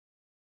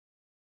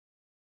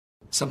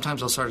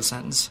Sometimes I'll start a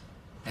sentence,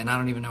 and I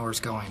don't even know where it's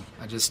going.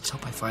 I just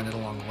hope I find it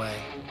along the way.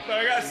 But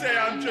I gotta say,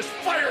 I'm just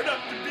fired up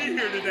to be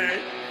here today.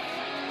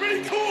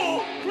 Pretty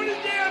cool! Pretty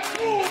damn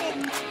cool!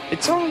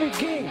 It's only a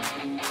game.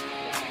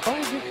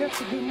 Why do you have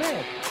to be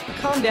mad?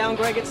 Calm down,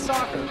 Greg, it's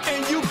soccer.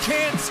 And you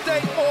can't stay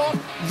off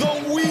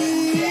the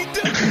weed!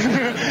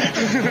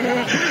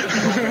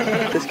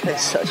 This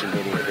guy's such an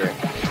idiot here.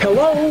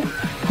 Hello?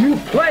 You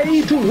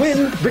play to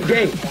win the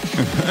game.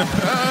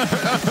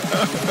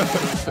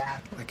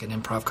 Like an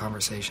improv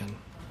conversation.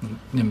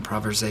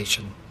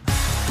 Improvisation.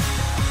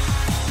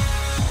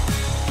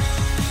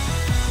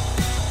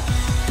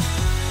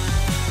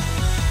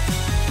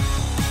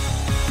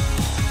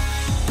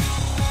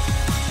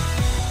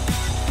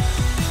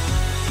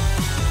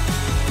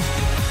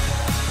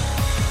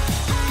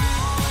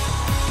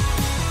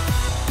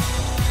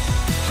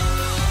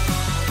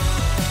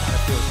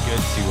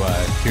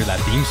 Hear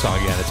that theme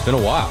song again. It's been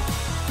a while.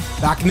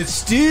 Back in the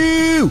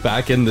stew.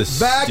 Back in the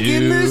Back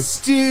in the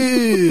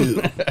stew.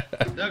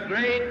 The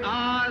great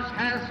Oz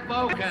has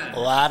spoken.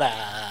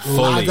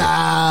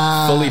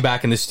 Fully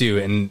back in the stew.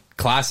 And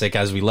classic,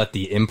 as we let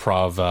the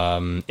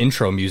improv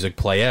intro music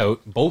play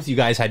out, both you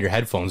guys had your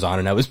headphones on,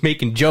 and I was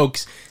making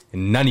jokes,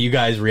 and none of you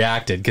guys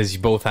reacted because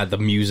you both had the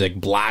music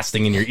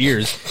blasting in your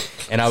ears.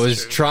 And I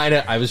was trying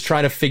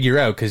to figure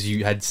out, because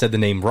you had said the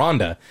name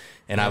Rhonda,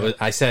 and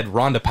I said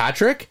Rhonda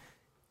Patrick.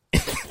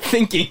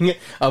 Thinking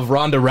of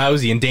Ronda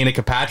Rousey and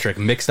Danica Patrick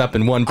mixed up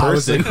in one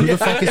person. Like, who the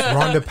fuck is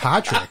Rhonda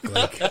Patrick?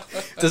 Like,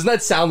 doesn't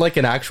that sound like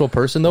an actual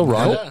person though?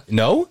 Rhonda?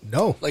 No?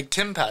 No. Like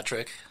Tim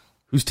Patrick.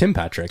 Who's Tim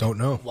Patrick? Don't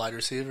know. Wide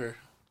receiver.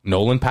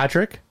 Nolan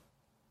Patrick?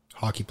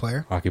 Hockey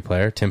player.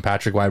 Tim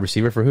Patrick, wide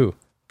receiver for who?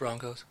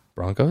 Broncos.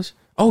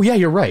 Oh yeah,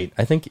 you're right.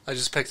 I think I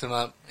just picked him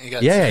up. He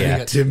got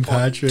Tim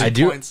Patrick. I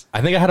do. Points.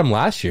 I think I had him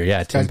last year.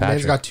 Yeah, Tim Patrick.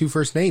 Man's got two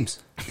first names.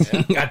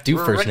 Yeah. Got two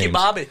first Ricky names.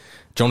 Bobby.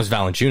 Jonas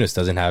Valanciunas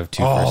doesn't have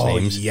two first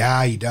names.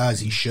 Yeah, he does.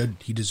 He should.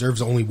 He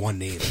deserves only one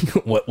name.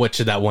 What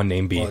should that one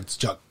name be? Well, it's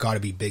got to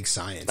be Big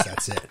Science.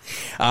 That's it.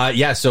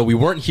 Yeah. So we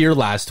weren't here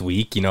last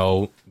week. You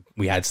know,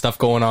 we had stuff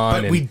going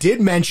on. But we did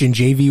mention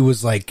JV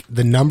was like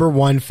the number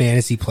one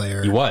fantasy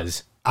player. He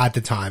was at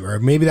the time, or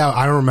maybe that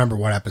I don't remember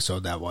what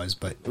episode that was,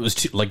 but it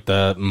was like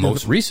the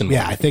most recent one.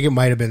 Yeah, I think it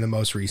might have been the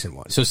most recent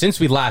one. So since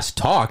we last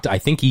talked, I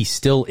think he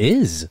still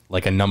is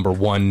like a number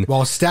one.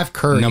 Well, Steph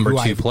Curry, number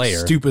who two I player,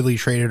 stupidly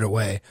traded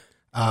away,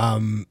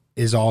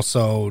 is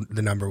also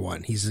the number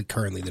one. He's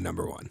currently the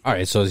number one. All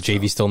right, so is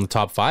JV still in the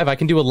top 5? I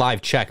can do a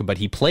live check, but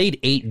he played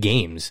 8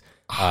 games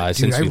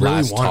since we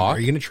last talked. Are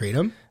you going to trade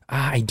him?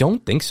 I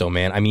don't think so,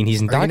 man. I mean,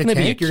 he's not going to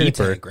be a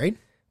keeper. Tank, right?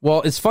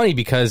 Well, it's funny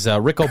because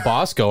Rico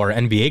Bosco, our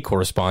NBA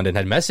correspondent,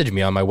 had messaged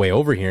me on my way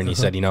over here, and he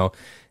said, you know,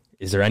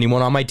 is there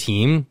anyone on my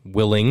team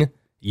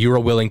you are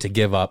willing to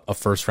give up a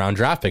first-round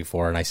draft pick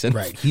for? And I said,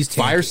 right, he's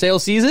fire sale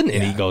season?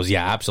 And he goes,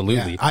 yeah,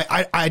 absolutely.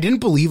 Yeah. I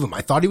didn't believe him.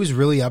 I thought he was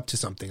really up to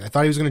something. I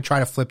thought he was going to try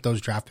to flip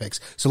those draft picks.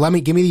 So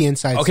give me the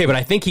insights. Okay, but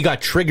I think he got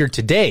triggered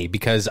today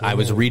because I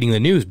was reading the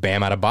news.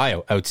 Bam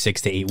Adebayo out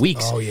 6 to 8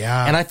 weeks. Oh,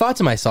 yeah. And I thought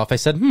to myself, I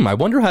said, I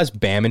wonder how's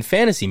Bam in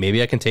fantasy?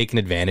 Maybe I can take an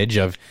advantage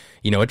of,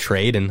 a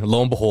trade. And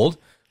lo and behold,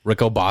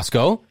 Rico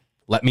Bosco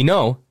let me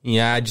know.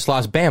 Yeah, I just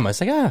lost Bam. I was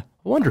like, I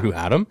wonder who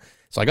had him.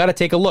 So I got to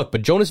take a look.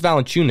 But Jonas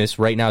Valanciunas,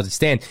 right now as it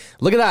stands,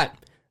 look at that.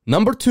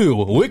 Number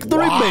 2,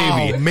 victory,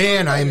 baby.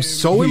 Man, I am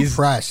so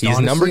impressed. He's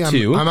honestly, number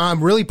 2.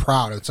 I'm really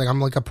proud. It's like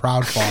I'm like a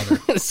proud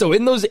father. So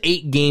in those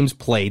 8 games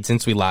played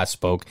since we last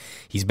spoke,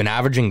 he's been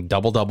averaging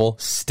double-double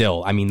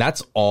still. I mean,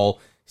 that's all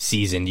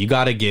season. You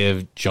got to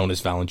give Jonas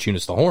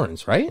Valanciunas the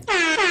horns, right?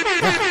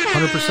 Yeah,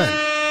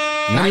 100%.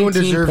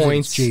 19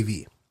 points,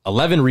 JV.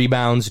 11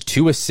 rebounds,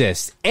 2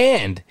 assists,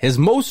 and his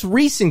most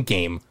recent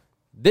game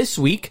this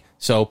week,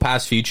 so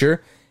past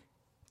future,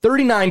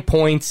 39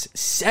 points,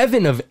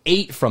 7 of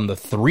 8 from the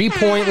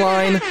 3-point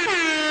line. Wow.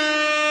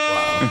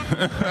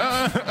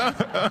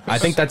 I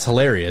think that's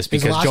hilarious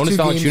because Jonas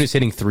Valanciunas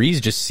hitting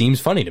threes just seems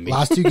funny to me.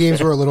 Last 2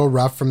 games were a little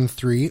rough from the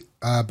 3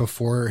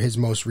 before his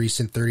most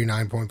recent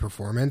 39-point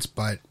performance,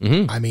 but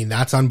I mean,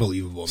 that's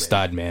unbelievable, man.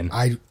 Stud, man.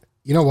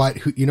 You know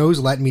what? You know who's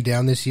letting me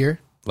down this year?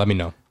 Let me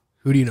know.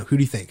 Who do you know? Who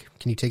do you think?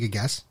 Can you take a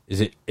guess?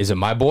 Is it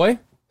my boy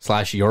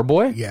 / your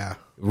boy? Yeah.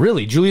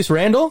 Really? Julius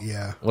Randle?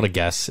 Yeah. What a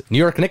guess. New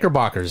York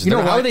Knickerbockers.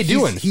 How are they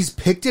doing? He's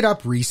picked it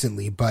up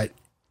recently, but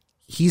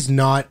he's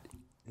not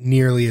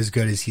nearly as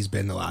good as he's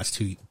been the last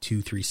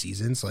 2-3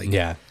 seasons. Like,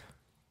 yeah.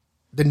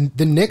 The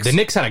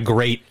Knicks had a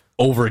great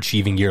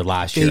overachieving year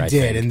last year. They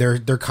did, and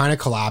they're kind of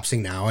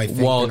collapsing now. I think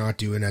they're not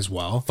doing as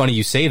well. Funny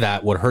you say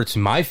that. What hurts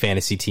my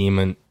fantasy team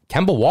and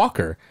Kemba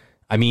Walker.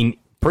 I mean,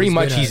 pretty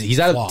much he's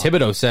out of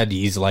Thibodeau said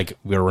he's like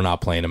we're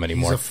not playing him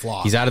anymore. He's a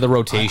flop. He's out of the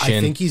rotation.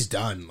 I think he's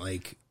done.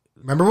 Like,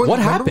 remember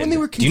when they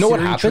were Do you know what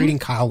happened? Trading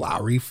Kyle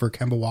Lowry for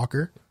Kemba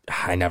Walker?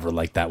 I never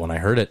liked that when I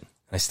heard it.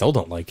 I still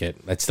don't like it.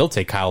 I'd still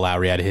take Kyle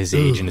Lowry at his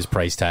age and his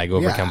price tag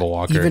over Kemba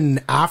Walker.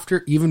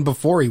 Even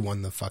before he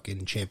won the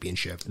fucking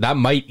championship. That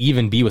might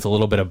even be with a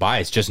little bit of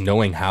bias, just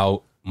knowing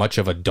how much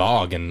of a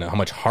dog and how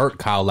much heart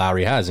Kyle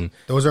Lowry has. And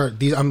those are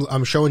these.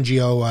 I'm showing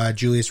Gio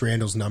Julius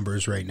Randle's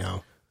numbers right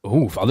now.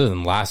 other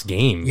than last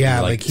game.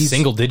 Yeah, like he's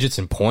single digits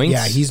in points.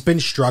 Yeah, he's been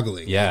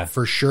struggling. Yeah. Like,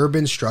 for sure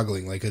been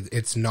struggling. Like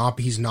he's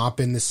not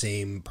been the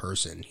same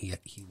person he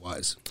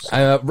was.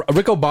 So.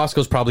 Rico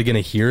Bosco's probably going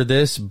to hear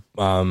this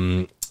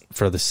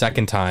for the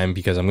second time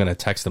because I'm going to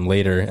text him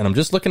later. And I'm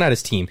just looking at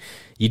his team.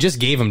 He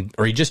just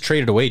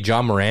traded away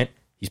John Morant.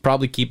 He's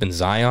probably keeping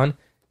Zion.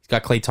 He's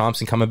got Klay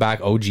Thompson coming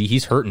back. OG,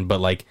 he's hurting, but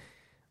like,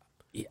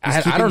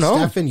 I don't know.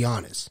 Steph and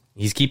Giannis.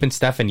 He's keeping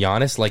Steph and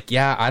Giannis. Like,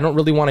 yeah, I don't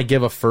really want to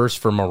give a first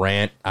for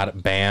Morant out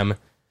of Bam.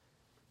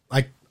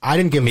 Like, I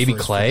didn't give maybe a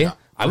first Klay.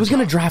 I was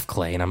going to draft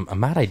Klay, and I'm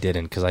mad I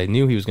didn't because I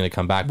knew he was going to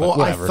come back. But well,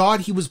 whatever. I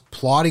thought he was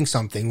plotting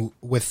something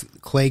with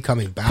Klay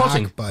coming back.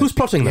 But who's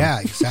plotting them?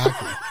 Yeah,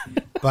 exactly.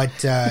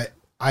 But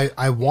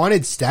I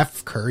wanted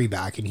Steph Curry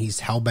back, and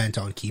he's hell bent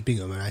on keeping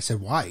him. And I said,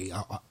 why?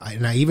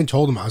 And I even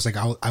told him, I was like,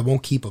 I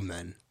won't keep him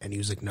then. And he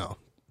was like, no,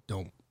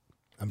 don't.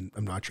 I'm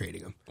not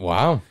trading him.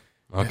 Wow.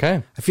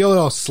 Okay. I feel a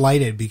little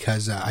slighted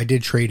because I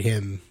did trade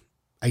him.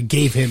 I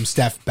gave him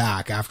Steph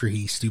back after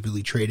he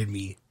stupidly traded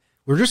me.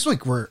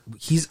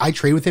 I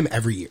trade with him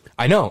every year.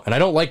 I know, and I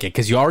don't like it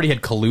because you already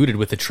had colluded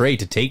with the trade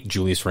to take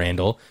Julius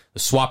Randle,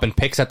 swapping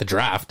picks at the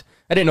draft.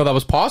 I didn't know that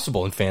was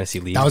possible in fantasy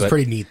leagues. That was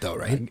pretty neat, though,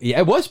 right? Yeah,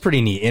 it was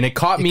pretty neat, and it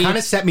kind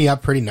of set me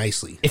up pretty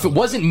nicely. If it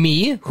wasn't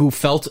me who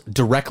felt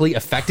directly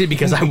affected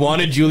because I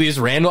wanted Julius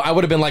Randle, I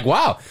would have been like,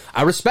 "Wow,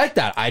 I respect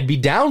that." I'd be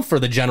down for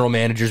the general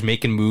managers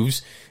making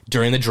moves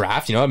during the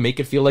draft. You know, make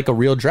it feel like a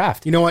real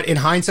draft. You know what? In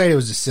hindsight, it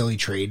was a silly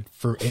trade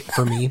for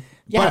me.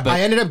 Yeah, but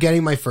I ended up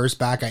getting my first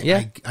back.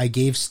 I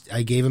gave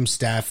him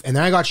Steph, and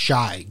then I got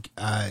Shy.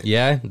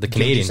 The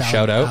Canadian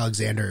shout out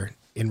Alexander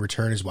in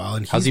return as well.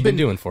 And how's he been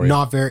doing for you?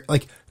 Not very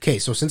okay.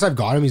 So since I've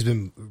got him, he's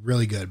been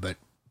really good. But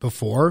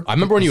before, I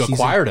remember when you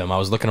acquired him, I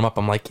was looking him up.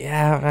 I'm like,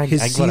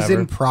 his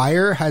season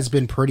prior has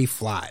been pretty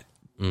flat.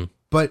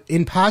 But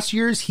in past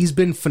years, he's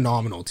been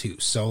phenomenal too.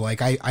 So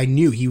like I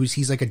knew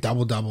he's like a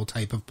double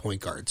type of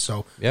point guard.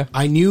 So yeah,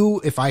 I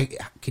knew if I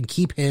can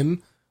keep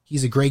him,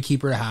 he's a great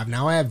keeper to have.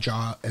 Now I have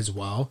Ja as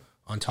well.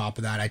 On top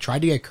of that, I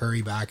tried to get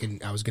Curry back,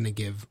 and I was going to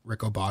give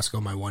Rico Bosco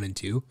my 1 and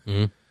 2.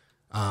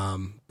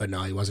 But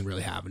no, he wasn't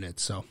really having it.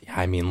 So yeah,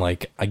 I mean,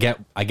 like I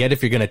get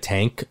if you're going to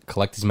tank,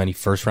 collect as many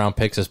first round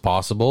picks as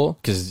possible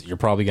because you're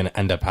probably going to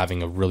end up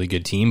having a really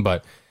good team.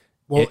 But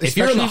if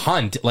you're in the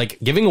hunt, like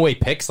giving away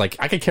picks, like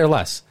I could care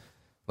less.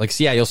 Like,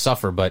 yeah, you'll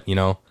suffer, but you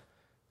know,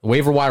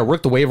 waiver wire,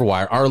 work the waiver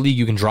wire. Our league,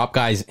 you can drop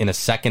guys in a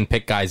second,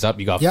 pick guys up.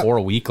 You got 4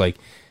 a week. Like,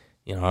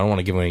 you know, I don't want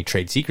to give away any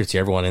trade secrets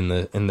here. Everyone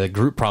in the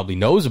group probably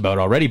knows about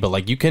it already, but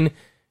like you can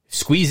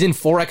squeeze in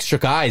 4 extra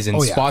guys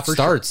and spot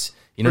starts. Sure.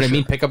 You know what I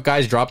mean? Pick up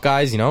guys, drop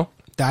guys, you know?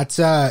 That's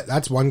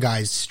one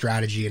guy's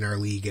strategy in our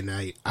league,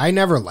 and I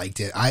never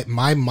liked it.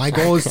 My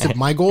goal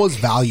is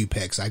value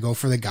picks. I go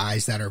for the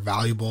guys that are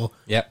valuable,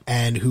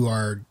 and who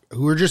are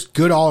just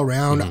good all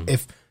around.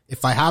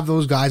 If I have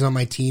those guys on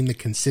my team, the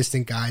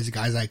consistent guys, the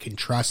guys I can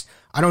trust,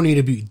 I don't need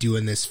to be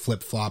doing this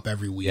flip flop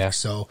every week. Yeah.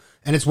 So.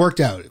 And it's worked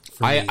out.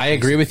 I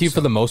agree with you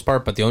for the most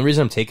part, but the only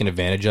reason I'm taking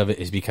advantage of it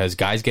is because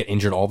guys get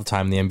injured all the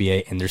time in the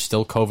NBA, and there's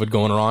still COVID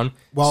going on.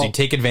 Well, so you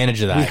take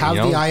advantage of that. We have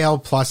the IL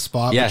Plus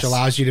spot, which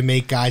allows you to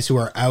make guys who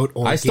are out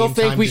or I still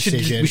think we should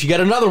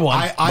get another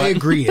one. I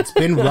agree. It's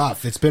been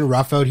rough. It's been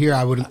rough out here.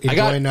 I would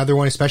enjoy another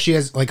one, especially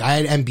as like I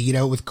had Embiid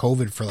out with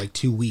COVID for like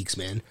 2 weeks,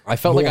 man. I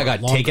felt like I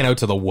got taken out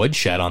to the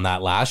woodshed on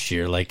that last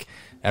year. Like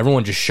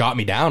everyone just shot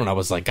me down, and I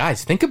was like,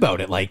 guys, think about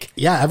it. Like,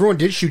 yeah, everyone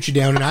did shoot you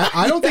down, and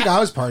I don't think I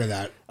was part of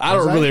that. I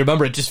don't really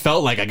remember. It just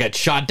felt like I got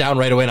shot down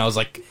right away, and I was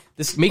like,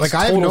 this makes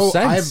total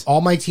sense. I have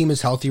all my team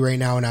is healthy right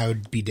now, and I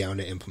would be down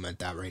to implement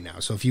that right now.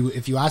 So if you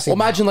ask him,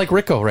 imagine like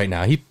Rico right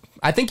now.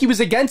 I think he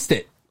was against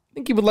it. I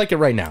think he would like it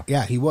right now.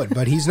 Yeah, he would,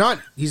 but he's not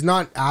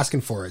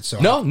asking for it. So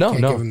no, can't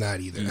give him that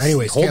either.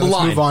 Anyways, let's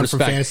move on from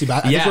fantasy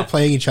basketball. I think we're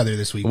playing each other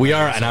this week. We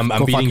are, and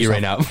I'm beating you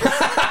right now.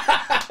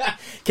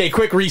 Okay,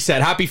 quick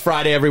reset. Happy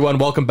Friday, everyone.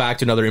 Welcome back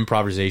to another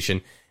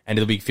improvisation end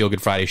of the week Feel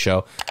Good Friday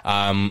show.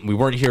 We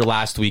weren't here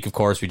last week, of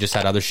course. We just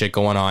had other shit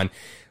going on.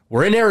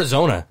 We're in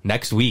Arizona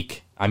next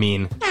week. I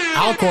mean,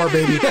 Alcor,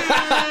 baby.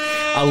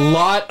 A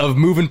lot of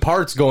moving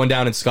parts going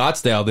down in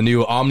Scottsdale. The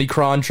new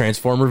Omicron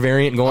Transformer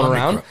variant going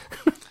around.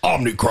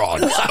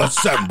 Omicron,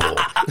 assemble.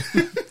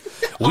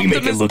 We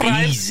make it look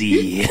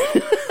easy.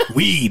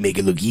 We make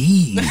it look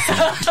easy.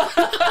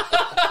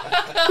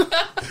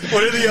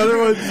 What are the other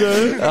ones?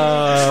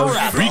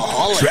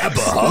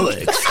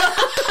 Trapaholics.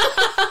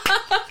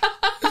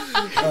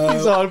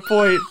 He's on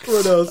point.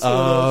 What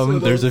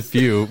else? There's a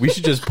few. We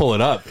should just pull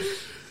it up.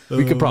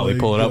 We could probably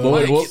pull it up.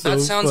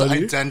 That sounds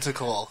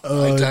identical.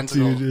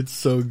 Identical. Dude, it's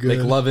so good.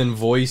 Like Love and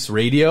Voice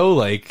Radio.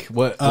 Like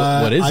what is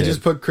it? I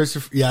just put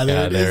Christopher. Yeah,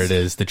 there it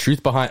is. The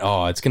truth behind.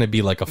 Oh, it's gonna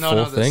be like a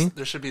full thing.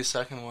 There should be a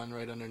second one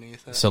right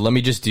underneath it. So let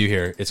me just do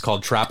here. It's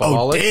called Trapaholic.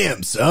 Oh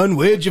damn, son,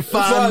 where'd you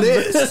find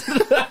this?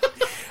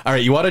 All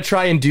right, you want to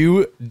try and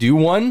do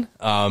one?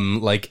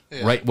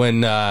 Right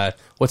when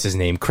what's his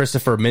name?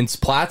 Christopher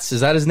Mintz-Platz,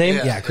 is that his name?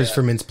 Yeah,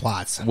 Christopher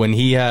Mintz-Platz. When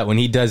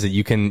he does it,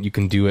 you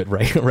can do it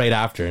right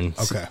after. And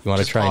okay, you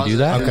want to try and do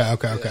that?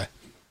 Okay.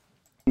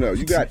 No,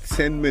 you got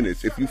 10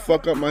 minutes. If you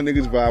fuck up my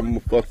niggas vibe, I'm gonna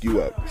fuck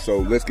you up. So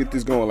let's get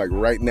this going, like,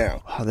 right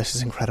now. Oh, this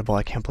is incredible.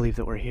 I can't believe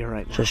that we're here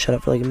right now. Just shut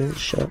up for like a minute.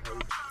 Shut up.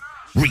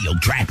 Real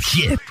trap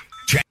shit.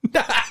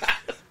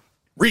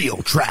 Real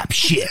trap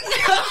shit.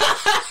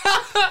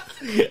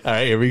 All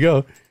right, here we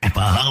go.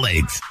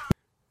 Trapaholics.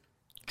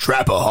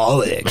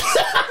 Trapaholics.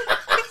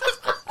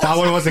 That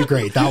one wasn't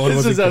great.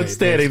 This is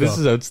outstanding. This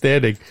is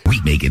outstanding. We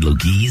make it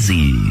look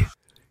easy.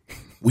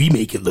 We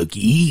make it look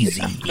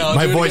easy. No,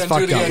 My voice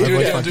fucked up.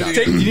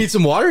 You need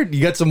some water?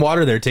 You got some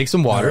water there. Take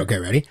some water. Okay,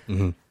 ready?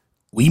 Mm-hmm.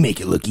 We make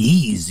it look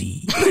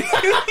easy.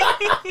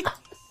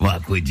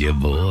 Walk with your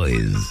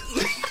boys.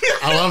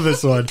 I love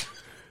this one.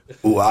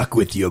 Walk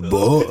with your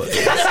boys.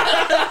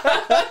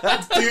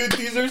 Dude,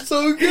 these are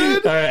so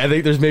good. All right, I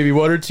think there's maybe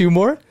one or two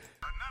more.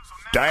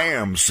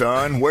 Damn,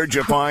 son, where'd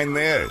you find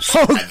this?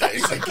 And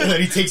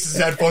then he takes his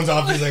headphones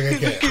off. He's like,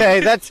 okay. Okay,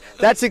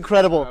 that's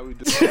incredible.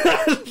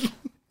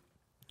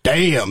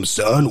 Damn,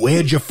 son,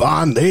 where'd you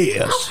find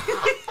this?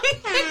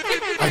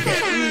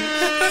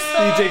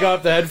 You take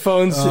off the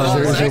headphones. Is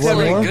there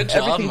one more? Good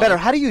job, Everything better.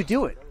 How do you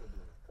do it?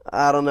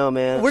 I don't know,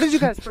 man. Where did you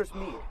guys first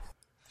meet?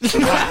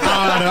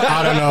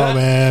 I don't know,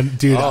 man.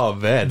 Dude, oh,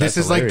 man. This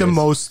is hilarious. like the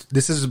most,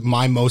 this is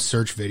my most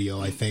searched video,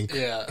 I think,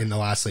 Yeah. in the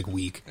last like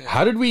week.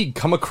 How did we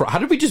come across? How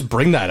did we just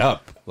bring that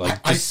up? Like,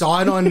 I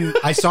saw it on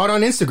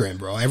Instagram,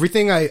 bro.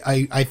 Everything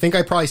I think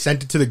I probably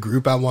sent it to the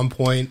group at one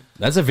point.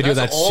 That's a video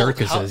That's that old.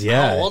 circuses.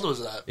 Yeah. How old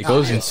was that? It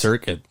goes in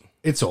circuit.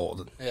 It's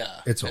old. Yeah.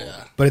 It's old.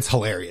 Yeah. But it's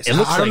hilarious. It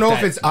looks I don't like know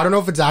that.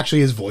 if it's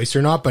actually his voice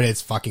or not, but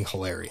it's fucking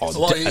hilarious.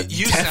 Well,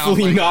 you sound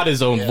Definitely like- not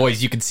his own yeah.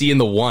 voice. You can see in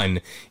the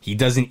one, he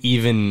doesn't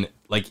even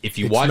like if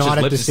you It's watch not his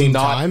at lips, the it's same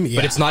not, time, yeah.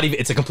 but it's not even.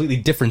 It's a completely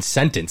different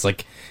sentence.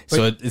 Like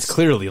so, it's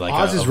clearly like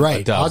Oz is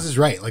right. dub. Oz is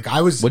right. Like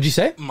I was. What'd you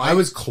say? I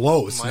was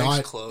close, Mike's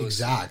not close,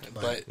 exact.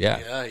 But Yeah.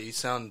 yeah, you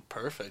sound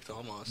perfect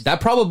almost.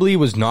 That probably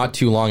was not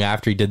too long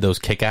after he did those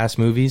Kick-Ass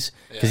movies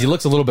because he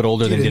looks a little bit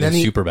older than he did in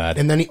Superbad.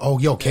 And then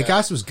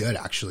Kick-Ass was good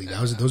actually.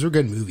 Those were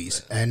good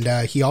movies. And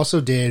he also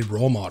did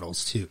Role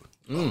Models too.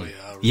 Oh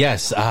yeah.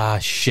 Yes.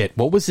 Shit.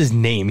 What was his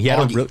name? He had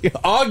Augie. a really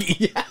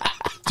Augie. Yeah.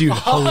 Dude,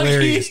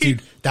 hilarious,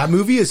 dude. That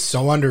movie is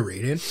so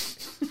underrated.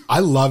 I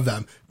love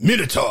them.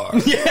 Minotaur.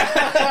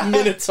 Yeah.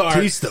 Minotaur.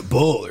 Taste the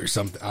bull or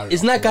something. I don't know.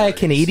 Isn't that guy a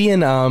Canadian?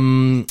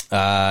 Paul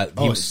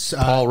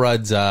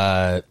Rudd's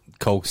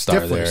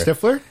co-star there.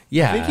 Stifler?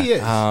 Yeah. I think he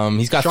is.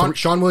 He's got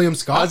Sean William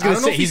Scott. I was going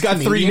to say he's got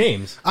three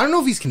names. I don't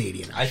know if he's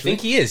Canadian. Actually. I think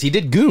he is. He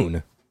did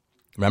Goon.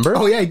 Remember?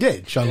 Oh yeah, he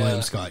did. Sean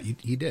William Scott.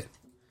 He did.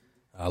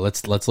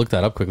 Let's look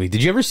that up quickly.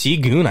 Did you ever see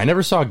Goon? I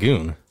never saw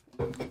Goon.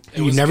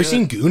 You've never good.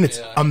 seen Goon?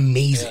 It's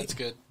amazing. Yeah, it's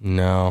good.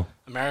 No.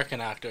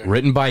 American actor.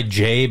 Written by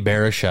Jay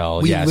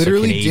Baruchel. We so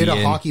literally did a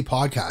Canadian. hockey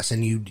podcast,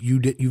 and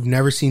you've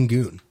never seen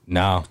Goon.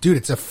 No. Dude,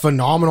 it's a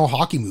phenomenal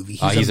hockey movie.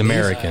 He's amazing.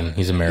 American.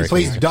 He's American.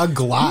 He plays Doug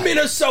Glide.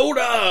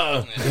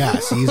 Minnesota.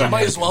 Yes, he's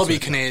Might as well be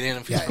Canadian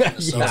if he's Yeah,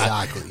 Minnesota.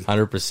 exactly.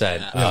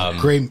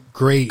 100%.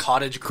 Great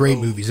Cottage great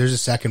Grove. movies. There's a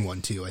second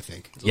one too, I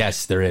think.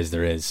 Yes, there is.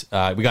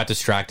 We got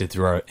distracted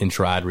through our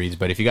intro ad reads,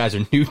 but if you guys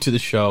are new to the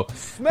show,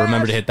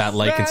 remember to hit that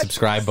like and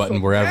subscribe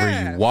button wherever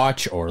you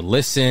watch or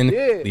listen.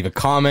 Leave a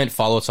comment.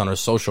 Follow us on our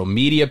social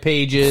media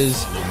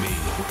pages.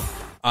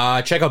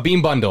 Check out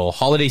Bean Bundle.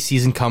 Holiday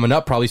season coming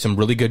up. Probably some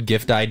really good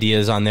gift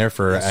ideas on there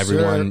for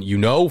everyone you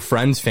know,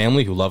 friends,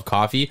 family who love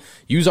coffee.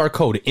 Use our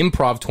code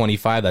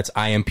IMPROV25. That's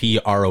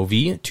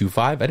IMPROV25.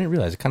 I didn't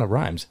realize it kind of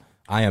rhymes.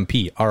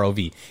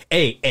 IMPROV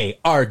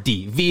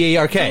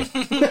AARDVARK.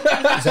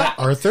 Is that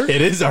Arthur?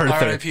 It is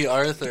Arthur. R.I.P.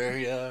 Arthur,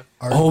 yeah.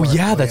 Oh,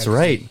 yeah, that's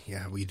right.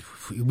 Yeah,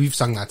 we've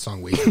sung that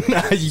song way too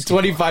many times.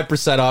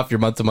 25% off your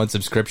month-to-month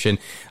subscription.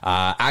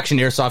 Action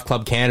Airsoft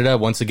Club Canada,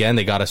 once again,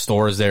 they got a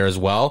stores there as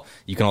well.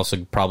 You can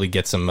also probably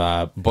get some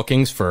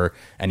bookings for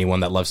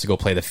anyone that loves to go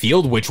play the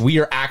field, which we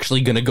are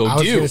actually going to go do. I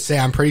was going to say,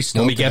 I'm pretty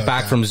stoked when we get about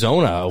back that. from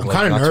Zona. I'm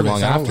kind of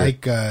nervous. I don't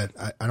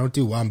after. I don't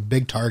do well. I'm a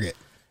big target.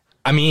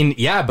 I mean,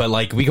 yeah, but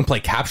like we can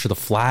play capture the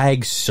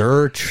flag,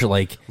 search,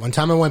 like one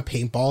time I went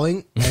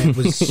paintballing and it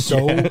was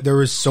there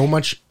was so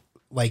much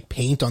like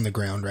paint on the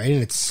ground, right?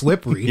 And it's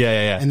slippery.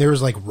 Yeah. And there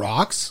was like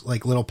rocks,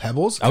 like little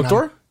pebbles.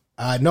 Outdoor?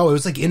 No, it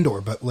was like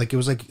indoor, but like it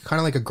was like kind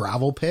of like a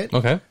gravel pit.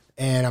 Okay.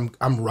 And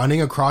I'm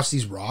running across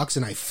these rocks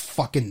and I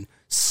fucking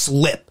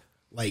slip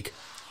like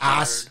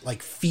ass,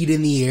 like feet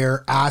in the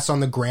air, ass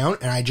on the ground,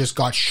 and I just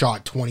got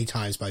shot 20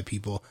 times by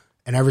people.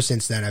 And ever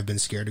since then, I've been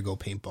scared to go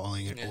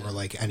paintballing or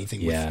like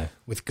anything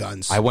with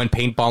guns. I went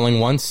paintballing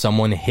once.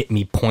 Someone hit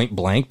me point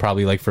blank,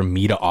 probably like from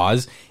me to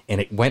Oz, and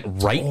it went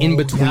right in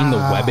between the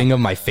webbing of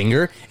my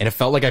finger, and it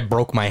felt like I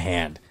broke my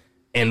hand.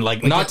 And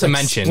like not to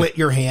mention split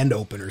your hand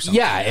open or something.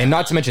 Yeah, and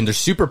not to mention they're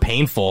super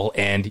painful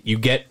and you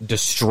get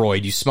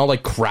destroyed. You smell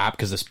like crap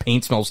because this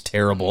paint smells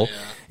terrible.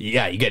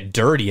 Yeah, you get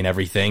dirty and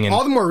everything. And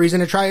all the more reason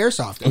to try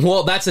airsoft.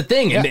 Well, that's the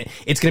thing. And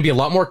it's going to be a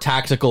lot more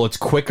tactical. It's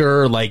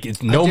quicker. Like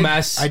it's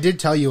mess. I did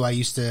tell you I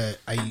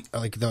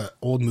like the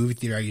old movie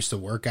theater I used to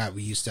work at.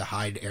 We used to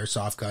hide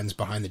airsoft guns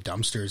behind the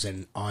dumpsters,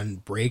 and on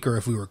break or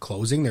if we were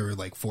closing, there were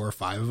like 4 or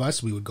 5 of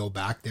us. We would go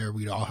back there.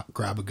 We'd all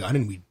grab a gun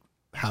and we'd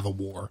have a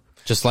war.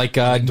 Just like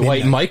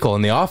Dwight and Michael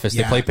in The Office.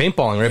 They play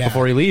paintballing right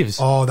before he leaves.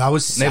 Oh, that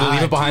was sad. They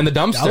leave it behind the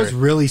dumpster. That was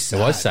really sad.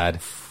 It was sad.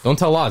 Don't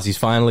tell Oz. He's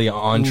finally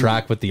on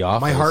track with The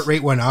Office. My heart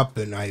rate went up,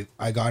 and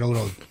I got a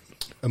little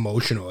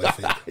emotional, I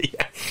think.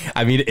 Yeah.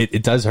 I mean,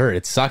 it does hurt.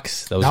 It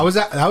sucks. That was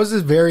a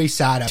very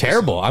sad episode.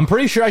 Terrible. I'm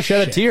pretty sure I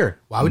shed a tear.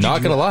 Why would you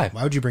not gonna lie?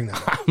 Why would you bring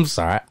that up?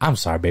 I'm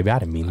sorry, baby. I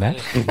didn't mean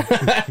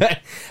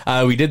that.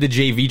 We did the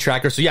JV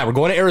tracker. So yeah, we're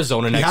going to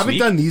Arizona next week. We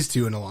haven't done these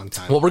two in a long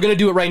time. Well, we're going to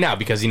do it right now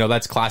because,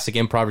 that's classic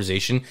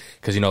improvisation.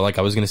 Because, like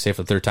I was going to say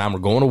for the third time, we're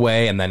going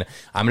away. And then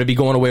I'm going to be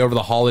going away over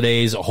the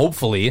holidays,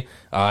 hopefully,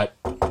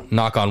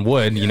 knock on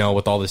wood,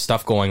 with all this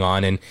stuff going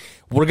on. And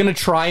we're going to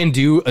try and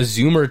do a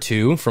Zoom or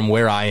two from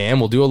where I am.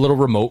 We'll do a little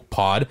remote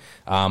pod.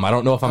 I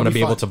don't know if I'm going to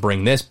be able to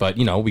bring this, but,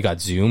 we got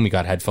Zoom, we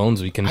got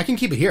headphones. I can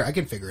keep it here. I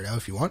can figure it out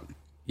if you want.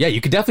 Yeah,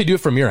 you could definitely do it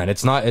from your end.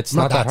 It's not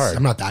that hard.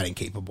 I'm not that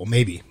incapable.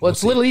 Maybe. Well,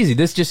 it's a little easy.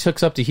 This just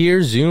hooks up to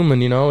here, Zoom,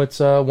 and it's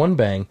one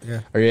bang.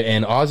 Yeah.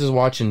 And Oz is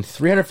watching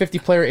 350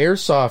 player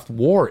airsoft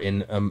war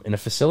in a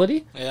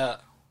facility. Yeah.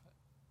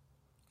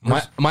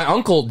 My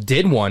uncle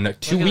did one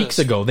 2 weeks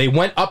ago. They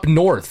went up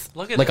north,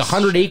 like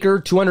 100 acre,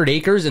 200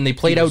 acres, and they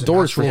played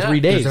outdoors for 3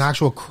 days. There's an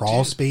actual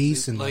crawl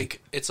space, and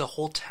it's a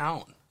whole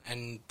town,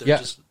 and they're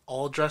just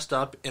all dressed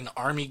up in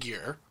army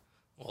gear.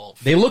 Well,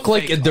 they look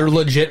like they're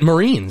legit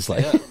Marines.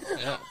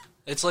 Yeah.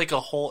 It's like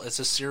it's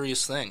a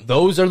serious thing.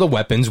 Those are the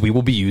weapons we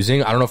will be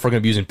using. I don't know if we're going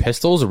to be using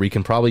pistols or we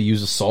can probably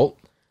use assault.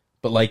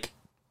 But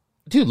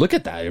dude, look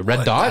at that.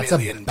 Red dot. That's a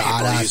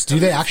badass. Do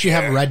they actually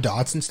have red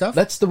dots and stuff?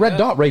 That's the red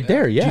dot right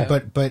there, yeah.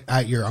 Dude, but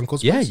at your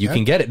uncle's place? Yeah, you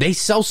can get it. They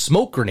sell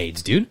smoke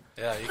grenades, dude.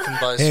 Yeah, you can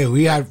buy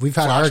we've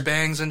had our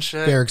bangs and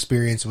shit. Fair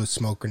experience with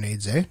smoke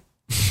grenades, eh?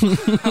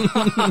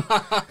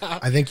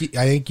 I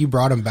think you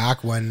brought them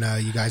back when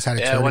you guys had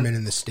a tournament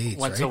in the States.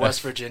 Went to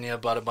West Virginia,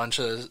 bought a bunch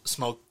of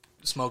smoke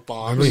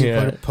bombs.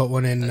 Remember you put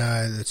one in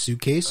the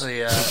suitcase?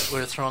 Yeah, we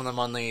were throwing them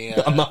on the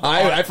on the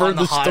highway. I've heard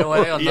the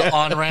highway, story. The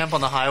on ramp on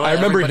the highway. I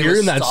remember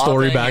hearing that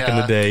story back in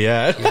the day.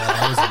 Yeah,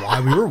 that was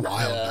wild. We were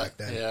wild back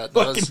then. Yeah,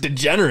 fucking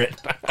degenerate.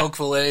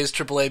 Oakville A's,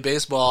 AAA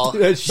baseball.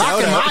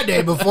 Back in my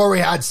day, before we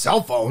had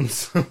cell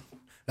phones,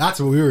 that's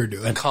what we were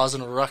doing.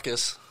 Causing a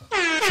ruckus.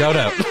 Shout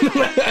out,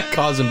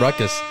 causing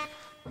ruckus.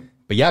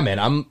 But yeah, man,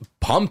 I'm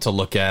pumped to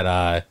look at,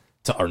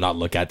 to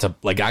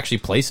actually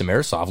play some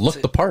airsoft.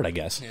 Look the part, I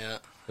guess. Yeah.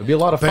 It'll be a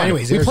lot of fun. But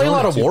anyways, we play a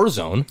lot of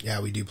Warzone.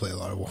 Yeah, we do play a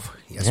lot of Warzone.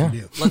 Yes, we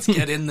do. Let's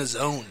get in the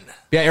zone.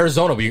 Yeah,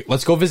 Arizona.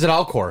 Let's go visit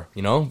Alcor.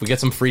 We get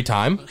some free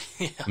time.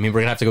 Yeah. I mean,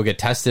 we're gonna have to go get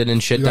tested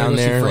and shit down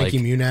there. See Frankie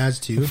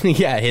Muniz too.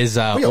 Yeah, his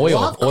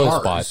oil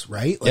spot.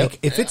 Right?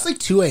 If it's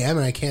 2 a.m.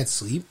 and I can't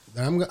sleep,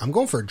 then I'm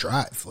going for a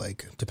drive.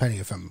 Depending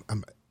if I'm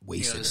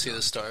wasted. You gonna see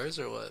the stars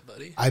or what,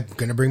 buddy? I'm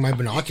gonna bring my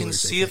binoculars. You can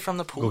see it from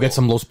the pool. Go get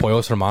some Los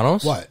Pollos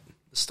Hermanos. What?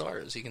 The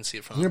stars. You can see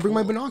it from. I'm gonna bring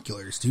my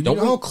binoculars, dude. Don't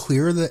you know how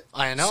clear the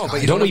I know, sky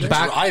but you don't need to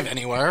drive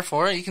anywhere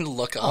for it. You can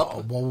look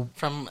up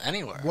from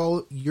anywhere.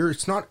 Well,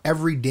 it's not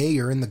every day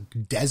you're in the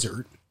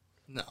desert.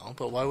 No,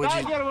 but why would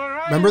you?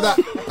 Remember that?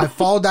 I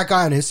followed that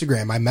guy on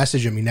Instagram. I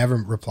messaged him. He never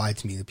replied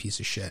to me. The piece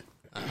of shit.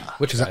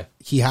 Which guy?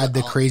 He had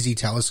the crazy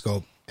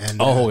telescope and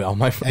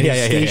my friend. And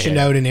he's stationed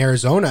out in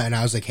Arizona. And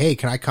I was like, hey,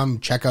 can I come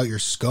check out your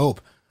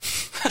scope?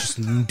 Just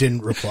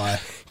didn't reply.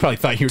 Probably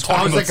thought you were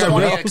talking about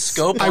something else.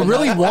 Scope. I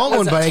really want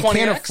one, but I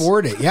can't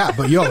afford it. Yeah,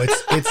 but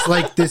it's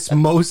like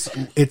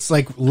it's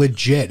like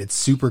legit. It's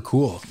super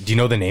cool. Do you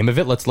know the name of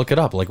it? Let's look it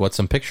up. Like what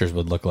some pictures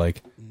would look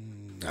like.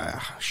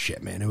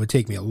 Shit, man. It would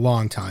take me a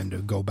long time to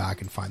go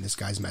back and find this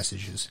guy's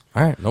messages.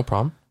 All right, no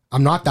problem.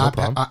 I'm not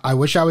that I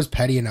wish I was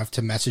petty enough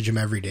to message him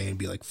every day and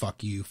be like,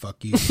 fuck you. But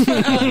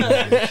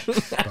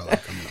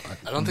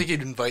I don't think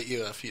he'd invite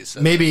you if you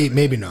said maybe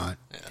not.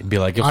 Yeah. It'd be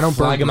like, I don't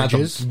flag him at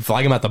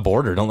the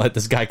border. Don't let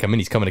this guy come in.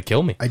 He's coming to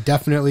kill me. I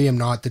definitely am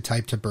not the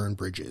type to burn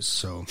bridges.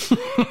 So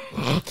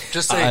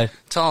just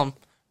tell him,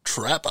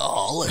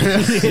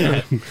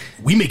 Trapaholics.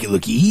 We make it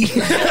look easy.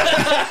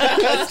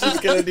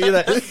 Just gonna do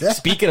that.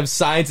 Speaking of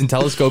science and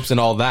telescopes and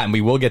all that, and we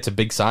will get to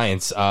big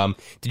science.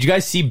 Did you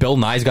guys see Bill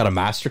Nye's got a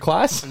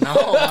masterclass? No,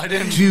 I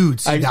didn't. Dude,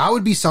 that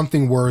would be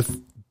something worth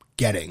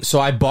getting. So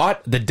I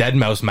bought the Dead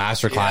Mouse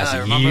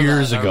masterclass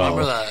years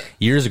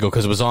ago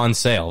because it was on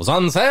sale. It was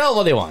on sale.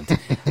 What do you want?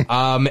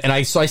 And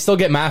I still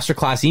get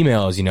masterclass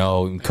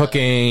emails,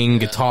 cooking,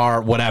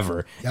 guitar,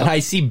 whatever. Yep. And I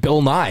see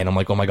Bill Nye, and I'm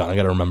like, oh my god, I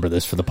got to remember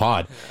this for the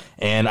pod.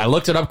 And I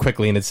looked it up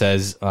quickly, and it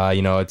says,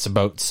 it's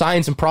about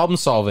science and problem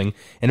solving,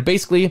 and it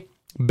basically.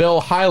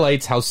 Bill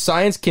highlights how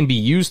science can be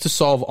used to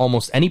solve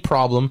almost any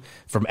problem,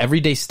 from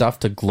everyday stuff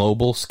to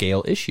global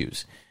scale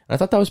issues. And I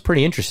thought that was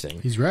pretty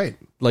interesting. He's right.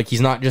 Like, he's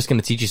not just going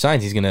to teach you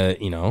science. He's going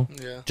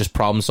to, just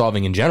problem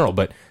solving in general.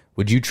 But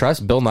would you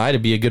trust Bill Nye to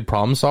be a good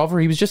problem solver?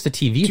 He was just a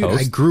TV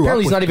host.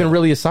 Apparently, he's not even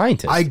really a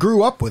scientist. I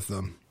grew up with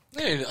them.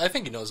 Yeah, I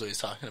think he knows what he's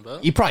talking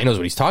about. He probably knows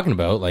what he's talking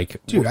about.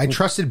 Like, dude, I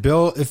trusted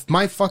Bill. If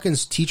my fucking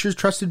teachers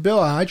trusted Bill,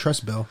 I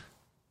trust Bill.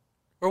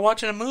 We're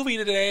watching a movie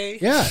today.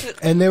 Yeah,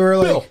 and they were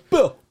like,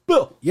 Bill.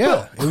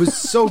 Yeah, it was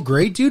so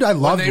great, dude. I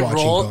loved watching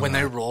Bill when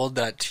they rolled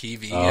that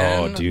TV.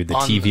 Oh, dude, the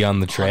TV on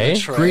the tray.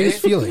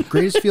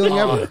 Greatest feeling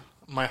ever.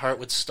 my heart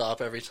would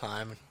stop every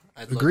time.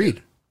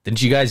 Agreed.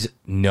 Didn't you guys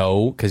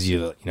know, because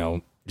you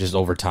know, just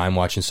over time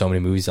watching so many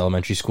movies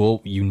elementary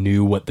school, you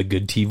knew what the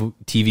good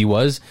TV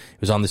was?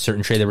 It was on the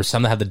certain tray. There were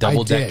some that had the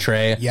double deck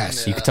tray.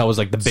 Yes. You could tell it was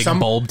like the big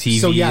bulb TV.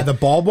 So yeah, the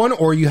bulb one,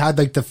 or you had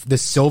like the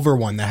silver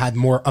one that had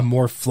a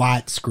more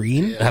flat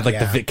screen. It had like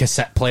the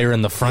cassette player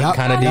in the front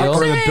kind of deal.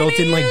 Or the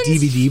built-in like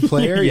DVD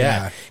player.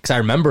 Yeah. Because I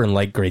remember in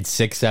like grade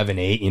 6, 7,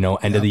 8, you know,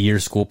 end of the year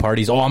school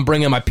parties. Oh, I'm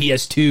bringing my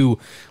PS2.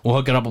 We'll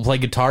hook it up and play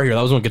Guitar Hero.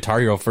 That was when Guitar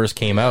Hero first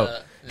came out.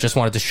 Just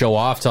wanted to show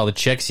off to all the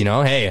chicks, you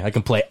know, hey, I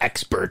can play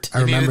expert.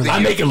 I remember that. I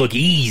make it look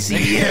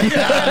easy.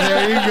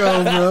 There you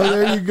go, bro.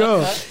 There you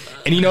go.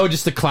 And you know,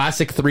 just the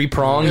classic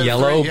 3-prong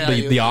yellow,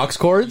 the aux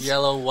cords.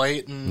 Yellow,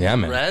 white, and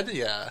red.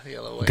 Yeah,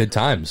 yellow, white. Good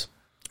times.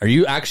 Are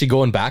you actually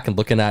going back and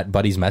looking at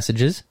Buddy's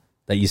messages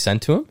that you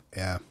sent to him?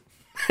 Yeah.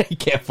 You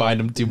can't find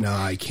them too. No,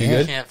 I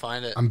can't. I can't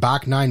find it. I'm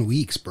back 9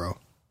 weeks, bro.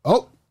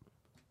 Oh.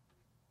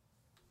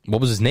 What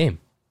was his name?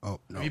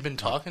 Oh, no. Have you been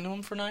talking to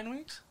him for 9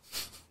 weeks?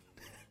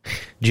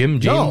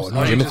 James? No,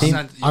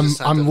 Jimothy?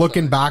 I'm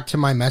looking back to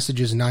my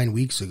messages 9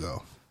 weeks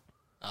ago.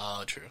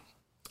 Oh, true.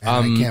 And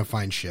I can't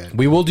find shit.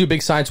 We will do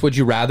Big Science Would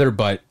You Rather,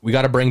 but we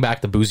got to bring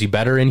back the Boozy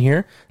Better in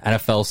here.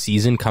 NFL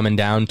season coming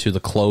down to the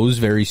close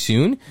very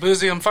soon.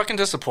 Boozy, I'm fucking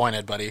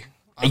disappointed, buddy.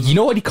 You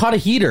know what? He caught a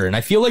heater, and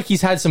I feel like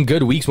he's had some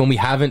good weeks when we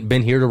haven't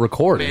been here to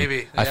record.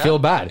 Maybe. I feel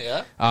bad.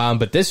 Yeah.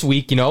 But this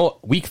week, you know,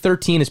 week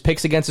 13 is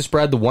picks against the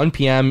spread, the 1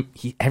 p.m.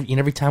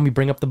 Every time we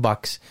bring up the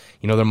Bucks,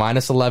 you know, they're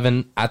minus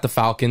 11 at the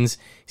Falcons.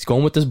 He's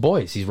going with his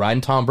boys. He's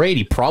riding Tom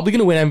Brady. Probably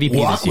going to win MVP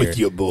Walk this year. with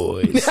your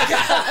boys.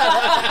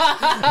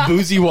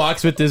 Boozy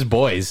walks with his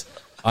boys.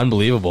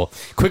 Unbelievable.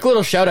 Quick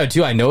little shout out,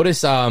 too. I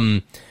noticed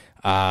a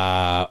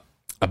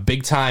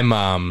big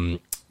time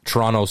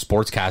Toronto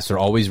sportscaster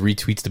always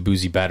retweets the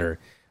Boozy Better.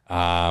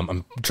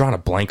 I'm drawing a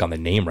blank on the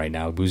name right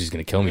now. Boozy's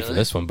going to kill me for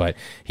this one, but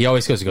he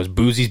always goes,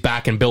 Boozy's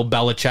back and Bill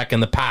Belichick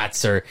and the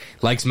Pats, or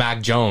likes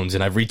Mac Jones,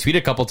 and I've retweeted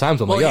a couple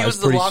times. I'm like, yeah, it's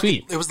pretty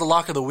sweet. It was the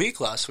lock of the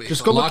week last week.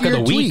 Just go look at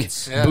your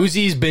tweets. Yeah.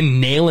 Boozy's been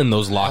nailing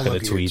those lock of the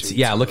tweets.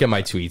 Yeah, look at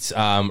my tweets.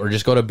 Or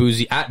just go to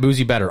Boozy at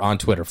Boozy Better on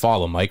Twitter.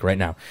 Follow Mike right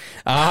now.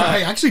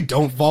 I actually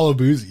don't follow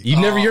Boozy.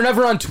 You're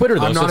never on Twitter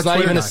though, so it's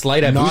not even a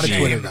slight at Boozy.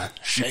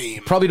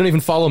 Shame. Probably don't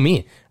even follow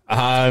me.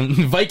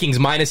 Vikings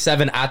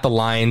 -7 at the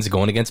Lions,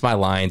 going against my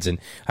Lions, and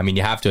I mean,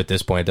 you have to at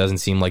this point. It doesn't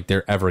seem like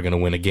they're ever going to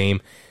win a game.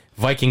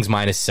 Vikings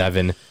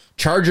 -7.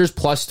 Chargers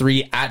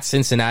 +3 at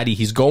Cincinnati.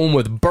 He's going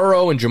with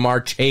Burrow and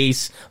Jamar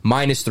Chase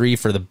 -3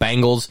 for the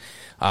Bengals.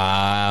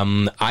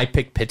 I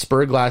picked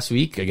Pittsburgh last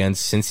week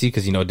against Cincy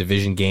because, you know,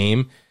 division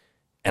game.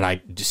 And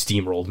I just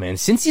steamrolled, man.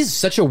 Cincy is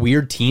such a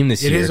weird team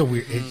this year. It is a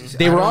weird...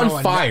 They were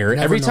on fire.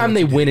 Every time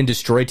they win and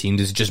destroy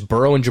teams, it's just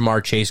Burrow and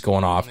Jamar Chase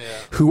going off,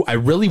 who I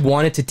really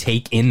wanted to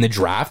take in the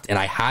draft, and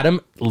I had him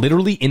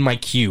literally in my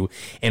queue.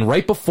 And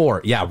right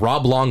before,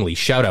 Rob Longley,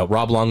 shout out,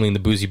 Rob Longley and the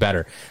Boozy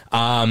Better.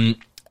 I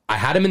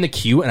had him in the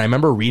queue, and I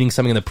remember reading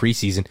something in the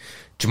preseason.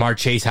 Jamar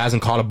Chase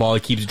hasn't caught a ball. He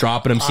keeps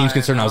dropping him, seems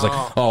concerned. I was like,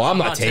 I'm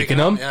not taking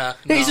him.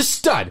 He's a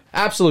stud.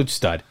 Absolute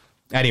stud.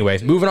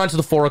 Anyway, moving on to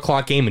the 4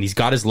 o'clock game, and he's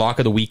got his lock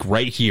of the week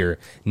right here.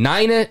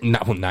 Niners.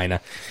 Nine.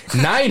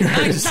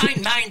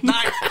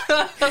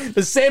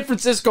 The San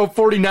Francisco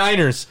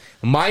 49ers,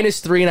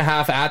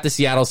 -3.5 at the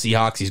Seattle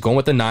Seahawks. He's going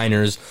with the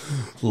Niners.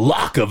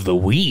 Lock of the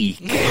week.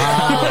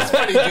 Wow. That's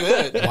pretty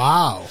good.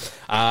 Wow.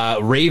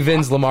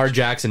 Ravens, Lamar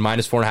Jackson,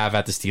 -4.5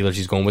 at the Steelers.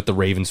 He's going with the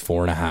Ravens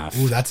 4.5.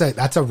 Ooh, that's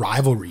a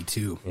rivalry,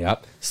 too.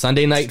 Yep.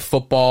 Sunday Night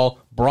Football,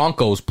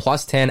 Broncos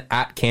 +10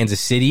 at Kansas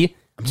City.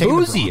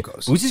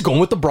 Boozy's going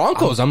with the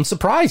Broncos. I'm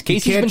surprised.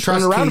 Casey's been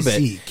turning around a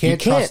bit.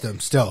 Can't trust them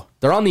still.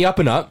 They're on the up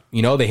and up.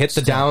 You know, they hit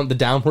the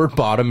downward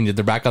bottom, and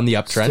they're back on the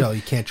uptrend. Still,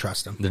 you can't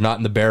trust them. They're not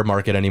in the bear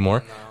market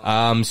anymore.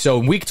 No. So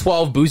week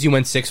 12, Boozy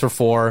went 6 for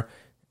 4.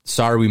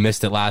 Sorry we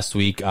missed it last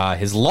week.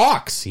 His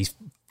locks, he's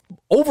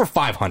over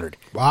 500.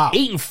 Wow.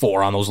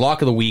 8-4 on those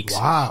lock of the weeks.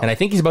 Wow. And I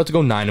think he's about to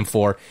go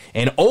 9-4.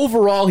 And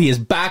overall, he is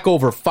back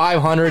over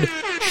 500.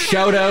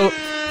 Shout out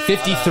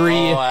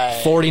 53,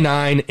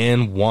 49,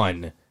 and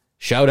 1.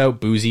 Shout out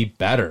Boozy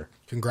Better.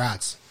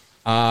 Congrats.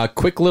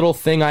 Quick little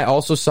thing I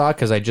also saw,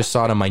 because I just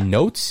saw it on my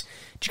notes.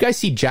 Did you guys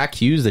see Jack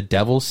Hughes, the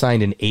Devils,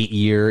 signed an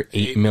 8-year,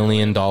 $8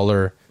 million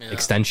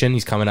extension?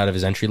 He's coming out of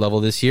his entry level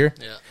this year.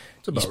 Yeah.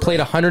 He's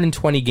played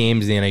 120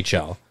 games in the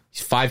NHL.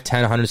 He's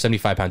 5'10",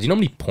 175 pounds. You know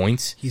how many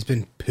points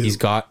he's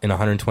got in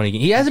 120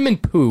 games? He hasn't been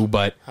poo,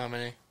 but... How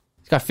many?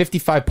 He's got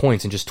 55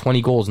 points and just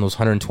 20 goals in those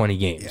 120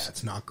 games. Yeah,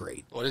 it's not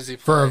great. What is he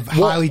for a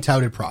highly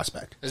touted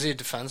prospect? Is he a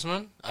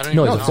defenseman? I don't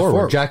know. know. He's a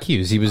forward. Jack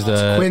Hughes. He was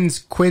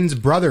the Quinn's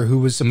brother, who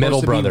was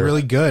supposed to be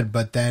really good,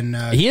 but then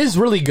he is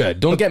really good.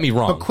 Don't get me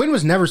wrong. But Quinn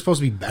was never supposed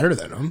to be better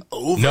than him.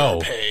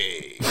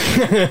 Overpay.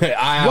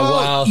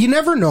 Well, you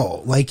never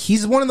know. Like,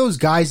 he's one of those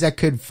guys that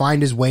could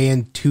find his way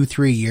in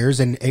 2-3 years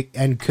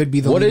and could be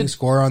the leading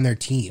scorer on their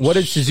team. What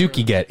did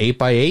Suzuki get?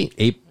 8x8?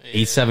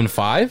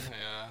 8.75? Yeah.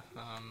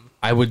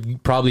 I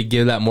would probably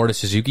give that more to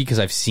Suzuki because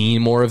I've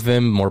seen more of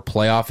him, more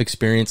playoff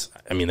experience.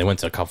 I mean, they went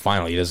to a cup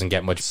final. He doesn't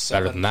get much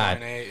better than that.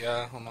 7.8,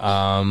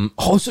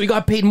 yeah. So he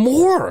got paid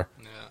more.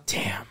 Yeah.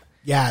 Damn.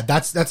 Yeah,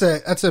 that's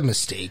a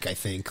mistake. I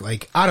think.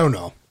 Like, I don't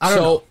know. I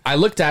don't know. I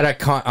looked at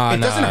it.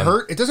 It doesn't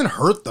hurt. It doesn't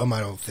hurt them. I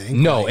don't think.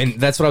 No, and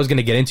that's what I was going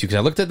to get into because I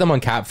looked at them on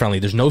Cap Friendly.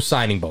 There's no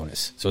signing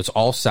bonus, so it's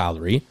all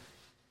salary.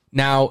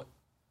 Now,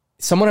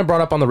 someone had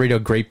brought up on the radio a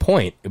great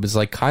point. It was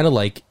like kind of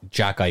like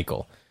Jack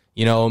Eichel.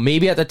 You know,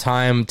 maybe at the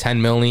time,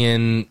 $10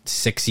 million,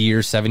 6-year,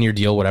 7-year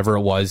deal, whatever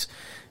it was.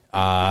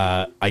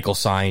 Eichel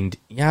signed.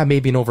 Yeah,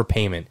 maybe an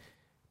overpayment.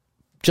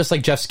 Just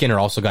like Jeff Skinner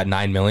also got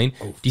 $9 million.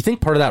 Do you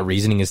think part of that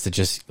reasoning is to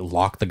just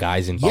lock the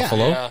guys in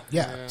Buffalo?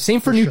 Yeah. Same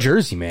for New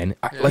Jersey, man.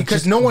 Like,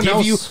 because no one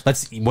else.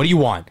 What do you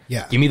want?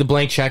 Yeah. Give me the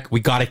blank check.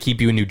 We got to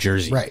keep you in New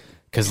Jersey. Right.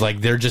 Because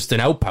like they're just an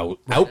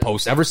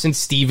outpost. Ever since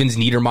Stevens,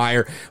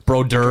 Niedermeyer,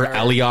 Brodeur,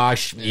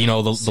 Eliash, you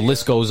know the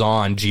list goes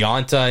on.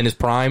 Gianta in his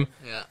prime.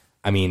 Yeah.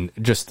 I mean,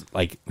 just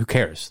like who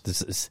cares?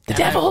 This is the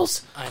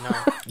Devils. I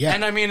know. Yeah.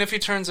 And I mean, if he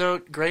turns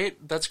out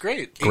great, that's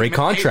great. Great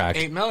contract.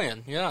 $8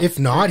 million. Yeah. If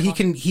not, he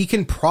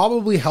can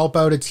probably help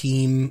out a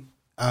team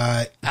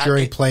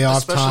during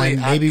playoff time.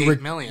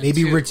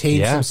 Maybe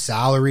retain some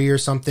salary or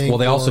something. Well,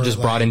 they also just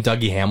brought in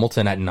Dougie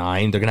Hamilton at $9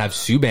 million. They're gonna have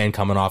Subban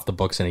coming off the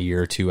books in a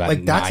year or two at $9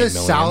 million. That's a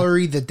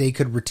salary that they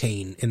could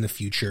retain in the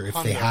future if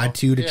they had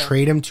to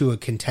trade him to a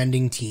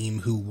contending team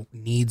who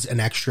needs an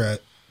extra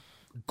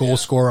goal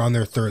scorer on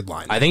their third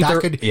line. I think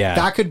that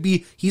could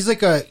be. He's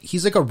like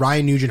a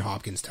Ryan Nugent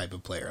Hopkins type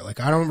of player. Like,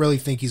 I don't really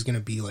think he's going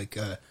to be like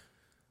a.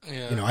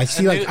 You know, I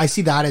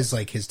see that as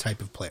like his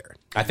type of player.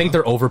 I think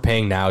they're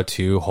overpaying now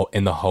too,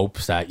 in the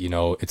hopes that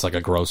it's like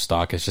a growth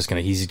stock.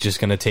 He's just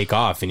gonna take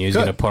off, and he's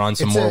gonna put on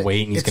some more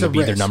weight, and he's gonna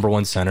be their number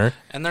one center.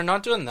 And they're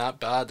not doing that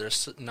bad. They're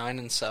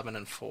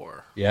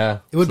 9-7-4. Yeah,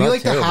 it would be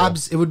like terrible. The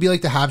Habs. It would be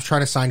like the Habs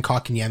trying to sign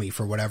Kotkaniemi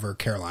for whatever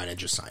Carolina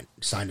just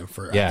signed him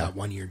for that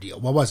 1 year deal.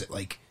 What was it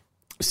like?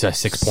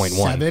 6.1,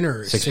 7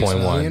 or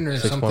 6.1 or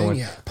something.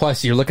 Yeah.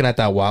 Plus, you're looking at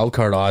that wild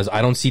card odds.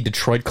 I don't see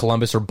Detroit,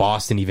 Columbus, or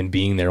Boston even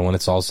being there when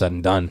it's all said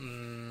and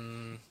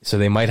done. So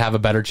they might have a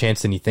better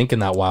chance than you think in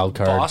that wild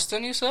card.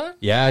 Boston, you said?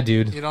 Yeah,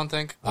 dude. You don't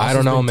think? I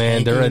don't know,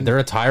 man. They're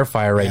a tire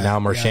fire right now.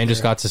 Marchand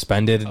just got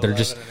suspended.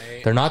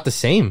 They're not the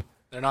same.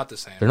 They're not the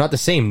same. They're not the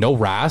same. No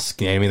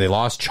Rask. I mean, they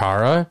lost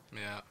Chara.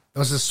 Yeah. That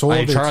was the soul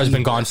of their Chara's team.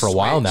 been gone for a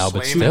while now,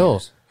 but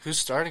still. Who's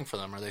starting for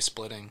them? Are they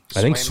splitting? I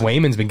think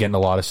Swayman's been getting a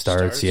lot of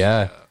starts.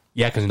 Yeah.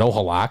 Yeah, because no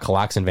Halak.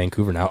 Halak's in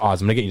Vancouver now. Oz,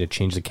 I'm going to get you to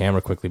change the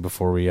camera quickly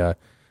before we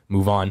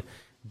move on.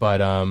 But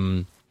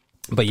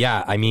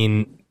yeah, I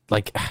mean,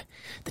 like,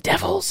 the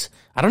Devils.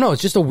 I don't know.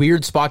 It's just a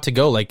weird spot to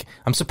go. Like,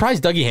 I'm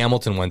surprised Dougie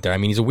Hamilton went there. I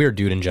mean, he's a weird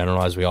dude in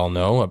general, as we all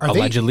know,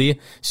 allegedly.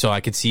 So I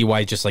could see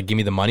why he's just like, give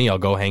me the money. I'll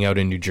go hang out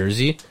in New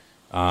Jersey.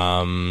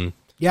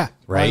 Yeah,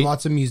 right.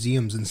 Lots of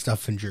museums and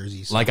stuff in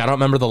Jersey. So. Like, I don't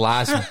remember the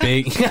last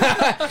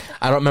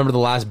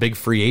big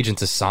free agent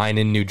to sign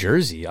in New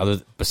Jersey,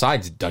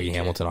 besides Dougie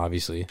Hamilton,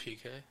 obviously.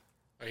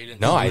 PK?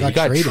 No, he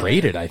got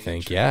traded. I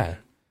think,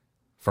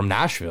 from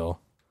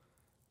Nashville.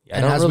 Yeah,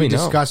 and as we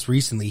discussed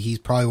recently, he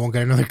probably won't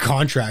get another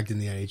contract in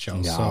the NHL.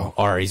 No, so.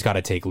 Or he's got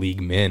to take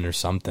league min or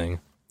something.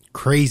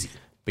 Crazy,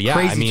 but yeah,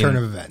 crazy turn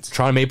of events.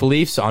 Toronto Maple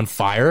Leafs on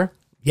fire.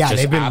 Yeah,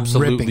 just they've been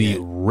absolutely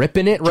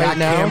ripping it right Jack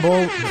now.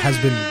 Campbell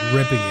has been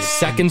ripping it.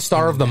 Second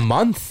star of the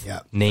month,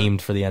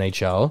 named for the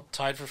NHL.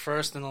 Tied for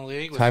first in the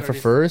league. Tied for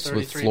first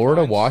with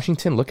Florida, points.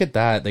 Washington. Look at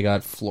that. They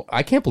got.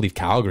 I can't believe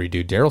Calgary,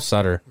 dude. Daryl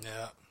Sutter.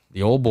 Yeah.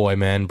 The old boy,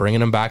 man,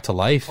 bringing him back to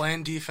life.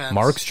 Playing defense.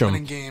 Markstrom.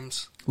 Winning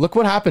games. Look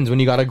what happens when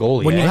you got a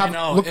goalie.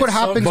 Look what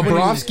happens.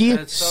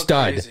 Bobrovsky,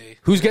 stud. Crazy.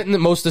 Who's getting the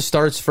most of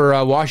starts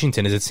for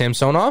Washington? Is it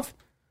Samsonov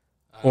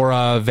or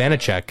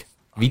Vanacek?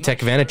 Vitek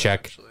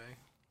Vanacek.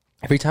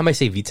 Every time I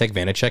say Vitek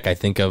Vanacek, I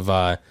think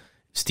of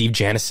Steve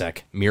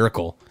Janicek,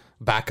 Miracle,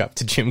 backup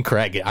to Jim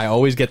Craig. I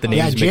always get the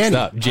names mixed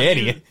up.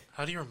 Janny.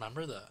 How do you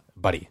remember that?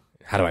 Buddy,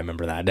 how do I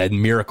remember that? That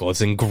Miracle.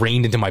 It's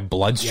ingrained into my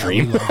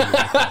bloodstream.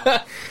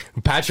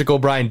 Patrick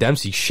O'Brien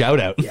Dempsey,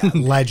 shout out. Yeah,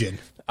 legend.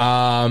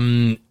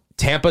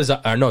 Tampa's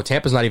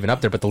not even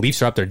up there, but the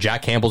Leafs are up there.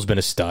 Jack Campbell's been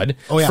a stud.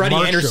 Oh yeah, Freddie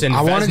Markstrom. Anderson.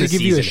 I wanted to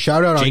give you a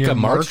shout out on your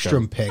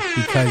Markstrom pick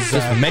because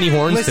just many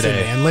horns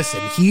today. Man, listen,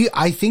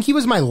 I think he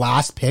was my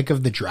last pick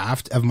of the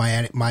draft of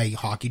my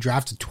hockey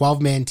draft. A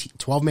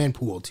 12-man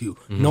pool too.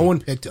 Mm-hmm. No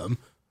one picked him.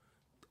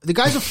 The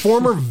guy's a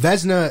former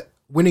Vezina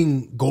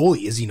winning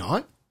goalie, is he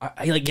not?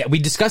 We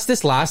discussed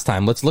this last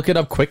time. Let's look it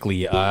up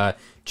quickly.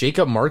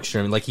 Jacob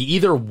Markstrom, he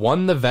either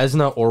won the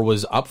Vezina or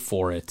was up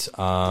for it.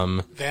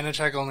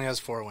 Vanacek only has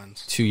 4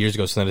 wins. 2 years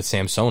ago, so then it's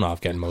Samsonov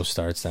getting most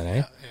starts then, eh?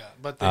 Yeah,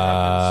 but they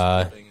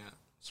have been splitting it,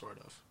 sort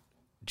of.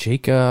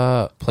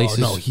 Jacob places...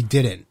 Oh, no, he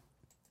didn't.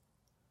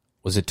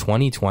 Was it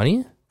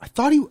 2020? I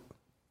thought he...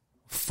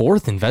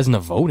 4th in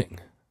Vezina voting.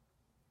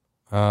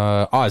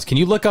 Oz, can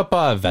you look up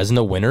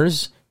Vezina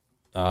winners?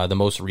 The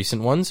most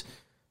recent ones?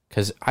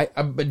 Because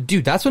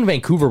dude, that's when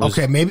Vancouver was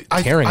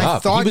tearing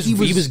up. He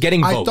was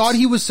getting votes. I thought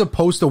he was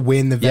supposed to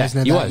win the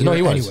Vezina. He was. No,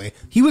 he was. Anyway,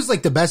 he was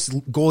like the best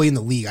goalie in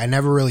the league. I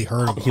never really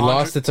heard of him. He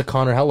lost it to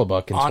Connor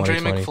Hellebuck in Andre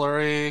 2020.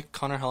 McFleury,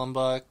 Connor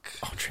Hellebuck.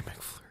 Andre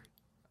McFleury.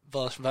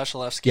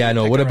 Vasilevsky. Yeah,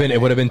 no, it would have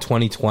been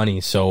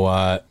 2020. So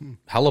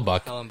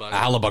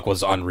Hellebuck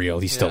was unreal.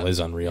 He still is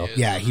unreal.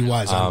 Yeah, he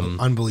was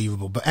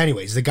unbelievable. But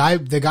anyways, the guy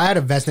had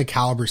a Vezina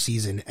caliber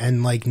season,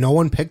 and like no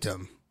one picked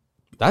him.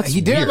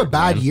 He did have a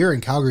bad year in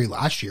Calgary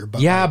last year,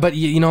 but but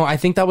I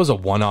think that was a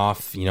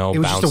one-off. It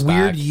was just a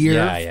weird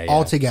year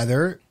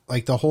altogether.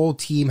 Like the whole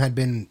team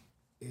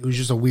it was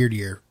just a weird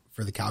year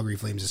for the Calgary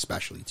Flames,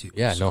 especially too.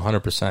 Yeah, no,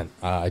 100%.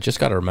 I just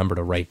got to remember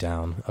to write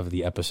down of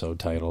the episode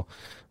title.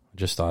 I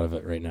just thought of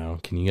it right now.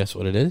 Can you guess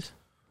what it is?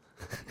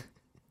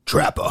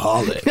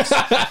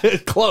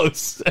 Trapaholics.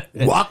 Close.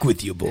 Walk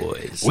with you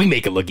boys. We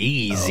make it look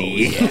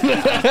easy.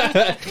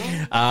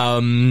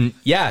 Oh,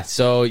 yeah.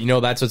 So,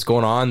 that's what's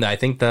going on. I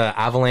think the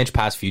Avalanche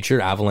past future,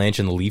 Avalanche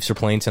and the Leafs are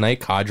playing tonight.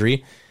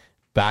 Kadri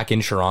back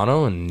in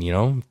Toronto,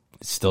 and,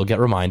 still get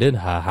reminded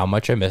how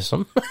much I miss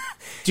him.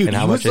 Dude, and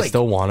how much I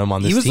still want him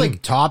on this team. He was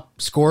like top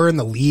scorer in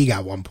the league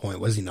at one point,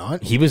 was he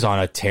not? He was on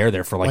a tear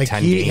there for 10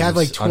 games. He had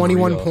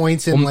 21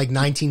 points in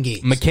 19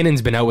 games.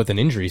 McKinnon's been out with an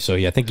injury, so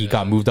I think he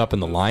got moved up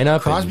in the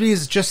lineup. Crosby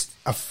is just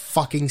a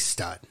fucking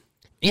stud.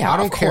 Yeah, I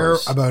don't care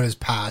about his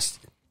past.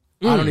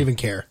 I don't even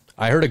care.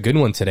 I heard a good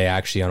one today,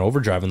 actually, on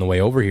Overdrive on the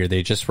way over here.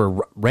 They just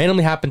were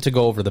randomly happened to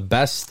go over the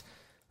best,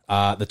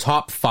 the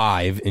top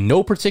 5 in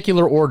no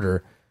particular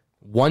order,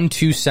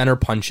 1-2 center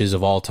punches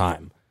of all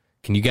time.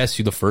 Can you guess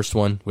who the first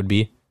one would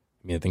be?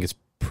 I think it's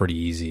pretty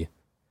easy.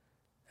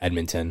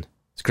 Edmonton.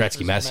 It's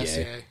Gretzky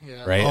Messier,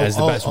 right? As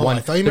the best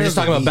one. They're just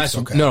talking about best.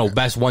 Okay. No,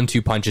 best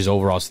 1-2 punches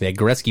overall. So they had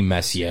Gretzky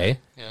Messier.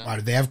 Yeah. Wow,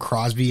 did they have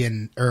Crosby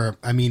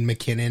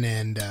McKinnon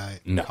and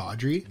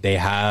Kadri? They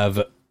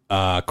have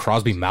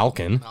Crosby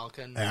Malkin.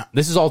 Yeah.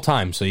 This is all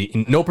time. So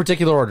in no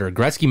particular order: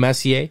 Gretzky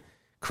Messier,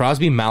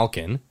 Crosby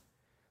Malkin,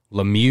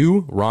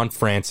 Lemieux, Ron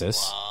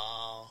Francis. Wow.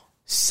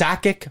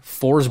 Sakic,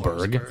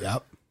 Forsberg.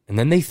 Yep. And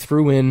then they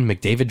threw in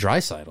McDavid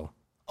Draisaitl.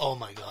 Oh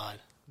my God.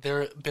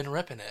 They've been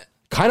ripping it.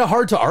 Kind of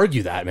hard to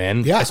argue that,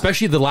 man. Yeah.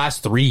 Especially the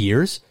last 3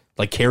 years,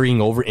 like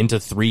carrying over into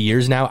 3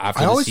 years now after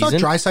the season. I always thought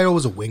Draisaitl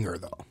was a winger,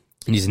 though.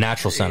 And he's a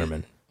natural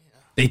centerman. Yeah.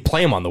 They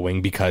play him on the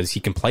wing because he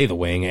can play the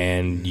wing,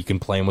 and you can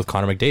play him with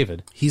Connor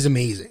McDavid. He's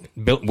amazing.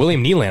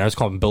 William Nylander, I was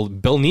calling him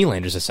Bill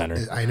Nylander's a center.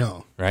 I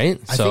know.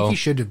 Right? I think he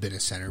should have been a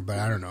center, but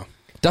I don't know.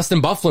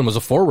 Dustin Byfuglien was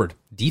a forward,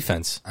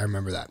 defense. I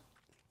remember that.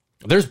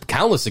 There's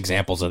countless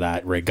examples of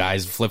that, right?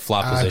 Guys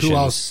flip-flop positions. Who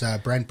else?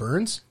 Brent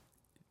Burns?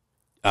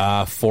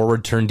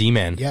 Forward turn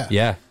D-man. Yeah.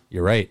 Yeah,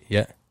 you're right.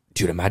 Yeah.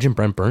 Dude, imagine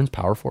Brent Burns,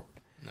 power forward.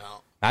 No.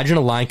 Imagine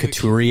a line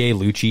Couturier,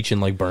 Lucic, and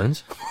like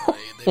Burns.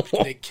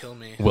 They'd kill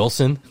me.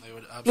 Wilson. They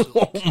would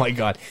absolutely oh my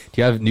God.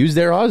 Do you have news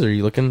there, Oz? Or are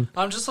you looking?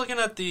 I'm just looking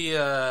at the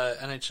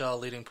NHL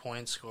leading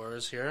point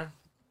scorers here.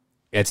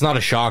 It's not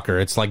a shocker.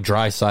 It's like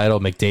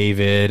Draisaitl,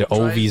 McDavid,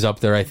 Ovi's up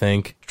there, I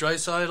think.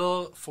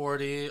 Draisaitl,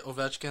 40,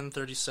 Ovechkin,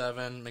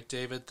 37,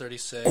 McDavid,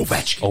 36.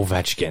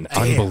 Ovechkin.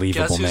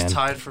 Unbelievable, guess man. Guess who's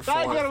tied for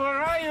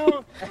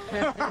 4th?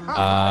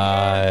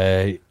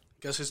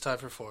 Guess who's tied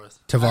for 4th?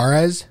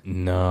 Tavares?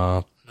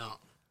 No.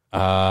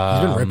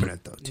 He's been ripping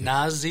it, though, too.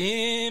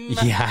 Nazem.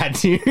 Yeah,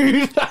 dude.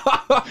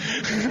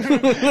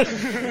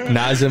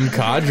 Nazem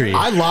Kadri.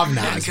 I love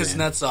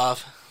Nazem.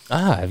 Kuznetsov.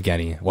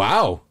 Evgeny.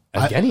 Wow.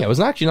 Evgeny, I was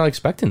actually not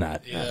expecting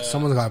that. Yeah.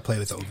 Someone's got to play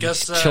with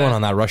Ovi. Chilling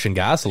on that Russian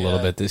gas a little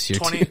bit this year,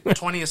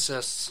 20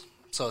 assists,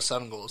 so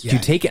 7 goals. Do you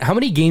take it? How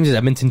many games has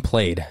Edmonton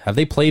played? Have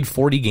they played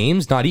 40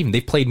 games? Not even.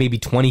 They've played maybe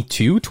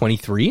 22,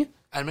 23?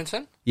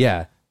 Edmonton?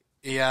 Yeah.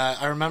 Yeah,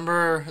 I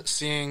remember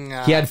seeing...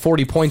 he had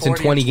 40 points in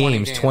 20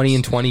 games, 20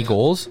 and 20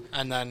 goals.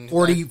 And then...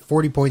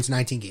 40 points,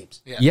 19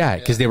 games. Yeah,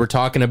 because they were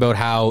talking about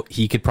how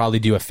he could probably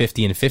do a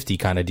 50 and 50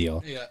 kind of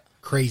deal. Yeah.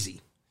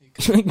 Crazy.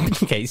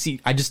 Okay,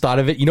 see, I just thought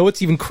of it. You know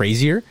what's even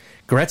crazier?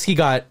 Gretzky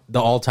got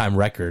the all-time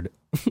record,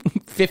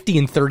 50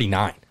 and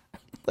 39.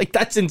 Like,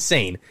 that's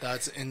insane.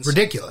 That's insane.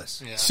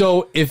 Ridiculous. Yeah.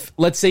 So, if,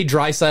 let's say,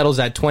 Draisaitl's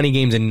at 20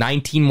 games and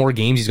 19 more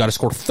games, he's got to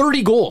score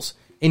 30 goals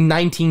in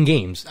 19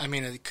 games. I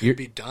mean, it could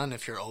be done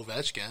if you're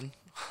Ovechkin.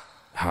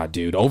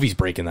 Dude, Ovi's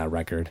breaking that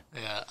record.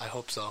 Yeah, I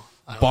hope so.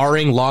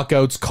 Barring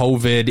lockouts,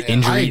 COVID,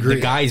 injury, the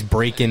guy's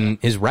breaking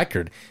his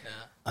record.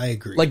 I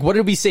agree. Like, what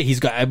did we say? He's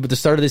got, at the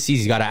start of the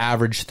season, he's got to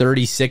average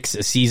 36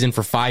 a season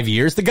for 5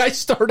 years. The guy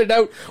started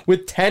out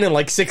with 10 in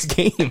like 6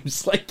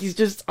 games. Like, he's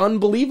just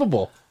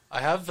unbelievable.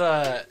 I have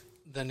the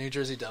New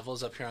Jersey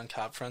Devils up here on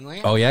Cap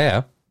Friendly. Oh,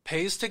 yeah.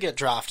 Pays to get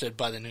drafted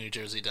by the New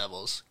Jersey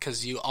Devils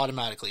because you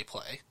automatically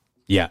play.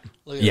 Yeah.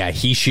 Yeah,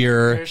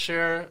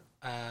 Heischer.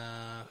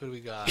 Who do we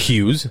got?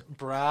 Hughes.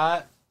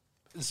 Bratt.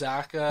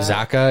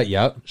 Zaka.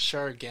 Yep.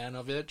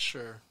 Sharaganovich,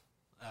 or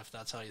if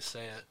that's how you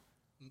say it.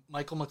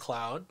 Michael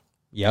McLeod.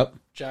 Yep.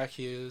 Jack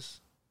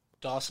Hughes.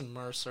 Dawson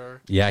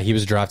Mercer. Yeah, he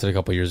was drafted a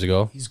couple years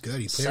ago. He's good.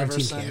 He played on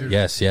Team Canada.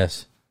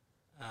 Yes.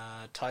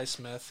 Ty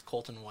Smith,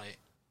 Colton White.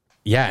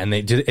 Yeah, and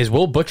is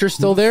Will Butcher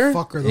still there?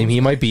 He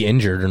might be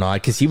injured or not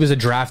because he was a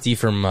draftee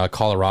from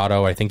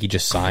Colorado. I think he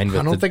just signed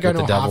with the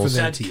Devils. Half of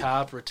that team.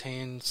 Cap,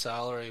 retained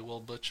salary, Will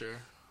Butcher.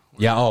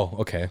 Yeah. Oh,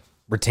 okay.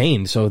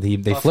 Retained. So they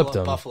flipped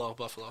him. Buffalo.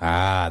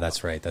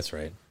 That's right.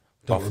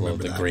 Buffalo,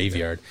 the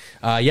graveyard.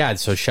 Yeah.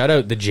 So shout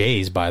out the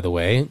Jays, by the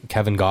way.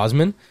 Kevin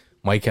Gausman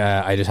Mike,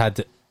 I just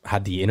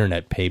had the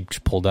internet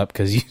page pulled up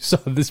because you saw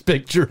this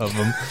picture of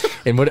him.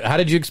 And how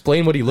did you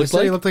explain what he looked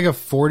like? He looked like a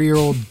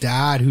 40-year-old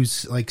dad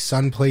whose like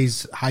son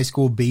plays high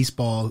school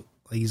baseball.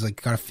 He's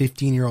like got a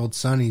 15-year-old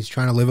son. And he's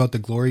trying to live out the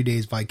glory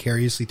days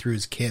vicariously through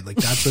his kid. Like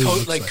that's what he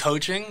looks like.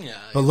 Coaching. Yeah.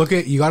 But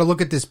you got to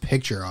look at this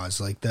picture, Oz.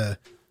 Like the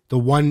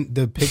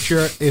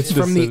picture. It's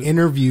from the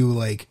interview.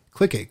 Like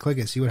click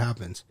it, see what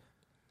happens.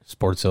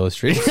 Sports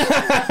Illustrated.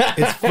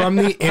 It's from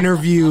the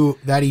interview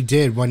that he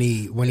did when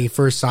he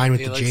first signed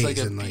with the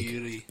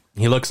Jays.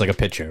 He looks like a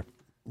pitcher.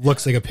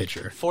 Looks like a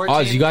pitcher. 14,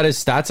 Oz, you got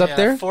his stats up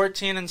there?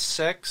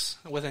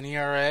 14-6 with an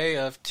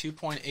ERA of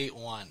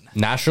 2.81.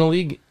 National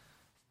League.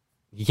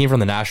 He came from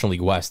the National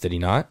League West, did he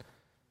not?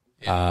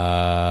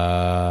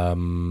 Yeah,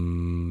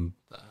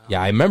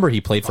 I remember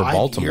he played for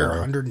Baltimore.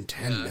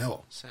 110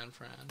 mil. San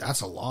Fran.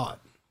 That's a lot.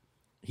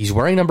 He's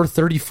wearing number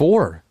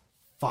 34.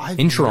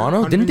 In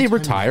Toronto? Didn't they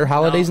retire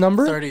Halliday's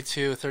number?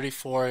 32,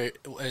 34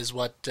 is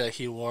what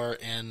he wore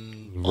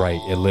in...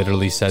 Right, it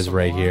literally says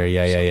right here.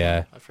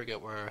 Yeah. I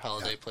forget where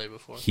Halliday played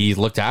before. He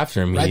looked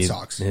after him. Red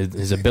Sox.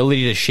 His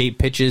ability to shape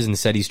pitches and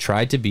said he's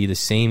tried to be the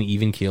same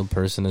even-keeled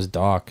person as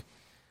Doc.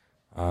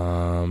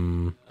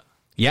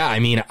 Yeah, I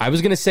mean, I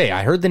was going to say,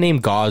 I heard the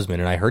name Gausman,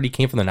 and I heard he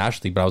came from the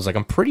National League, but I was like,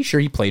 I'm pretty sure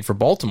he played for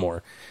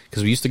Baltimore,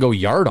 because we used to go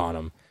yard on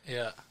him.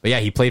 Yeah. But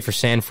yeah, he played for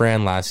San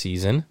Fran last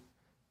season.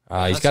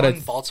 He's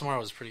got Baltimore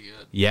was pretty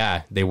good.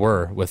 Yeah, they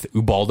were with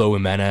Ubaldo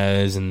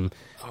Jimenez and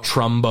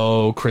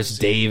Trumbo, Chris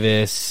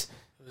Davis,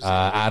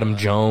 Adam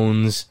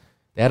Jones.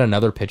 They had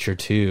another pitcher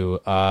too.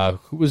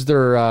 Who was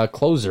their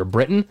closer?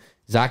 Britton?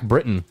 Zach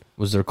Britton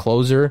was their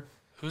closer.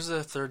 Who's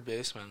the third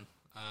baseman?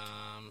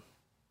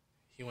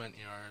 He went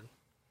yard.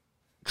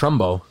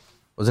 Trumbo.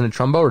 Wasn't it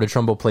Trumbo, or did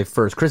Trumbo play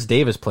first? Chris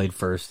Davis played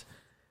first.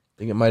 I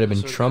think it might have been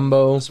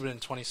Trumbo. This would have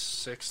been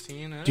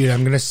 2016. Dude,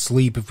 I'm going to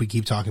sleep if we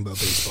keep talking about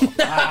baseball.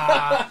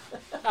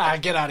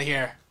 Get out of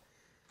here.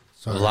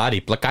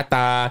 Vladi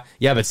Placata.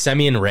 Yeah, but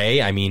Semi and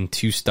Ray, I mean,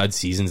 2 stud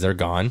seasons, they're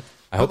gone.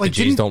 I hope the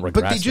Jays don't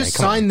regress. But they just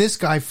signed this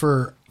guy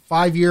for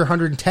 5-year,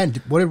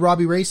 110. What did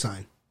Robbie Ray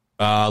sign?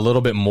 A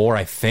little bit more,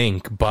 I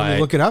think.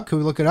 But Can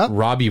we look it up?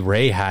 Robbie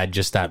Ray had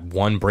just that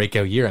one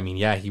breakout year. I mean,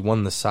 yeah, he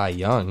won the Cy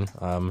Young.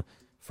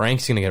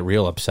 Frank's going to get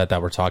real upset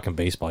that we're talking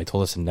baseball. He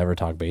told us to never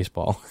talk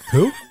baseball.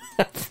 Who?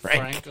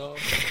 Franco.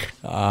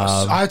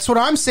 That's what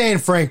I'm saying,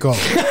 Franco.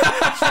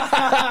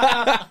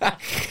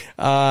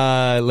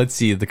 Let's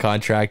see the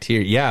contract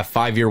here. Yeah,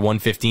 5-year,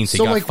 115.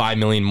 So he got $5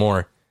 million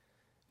more.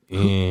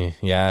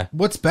 Yeah.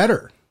 What's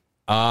better?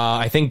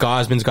 I think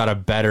Gausman's got a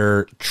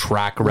better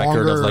track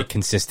record of like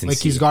consistency.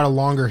 Like he's got a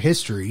longer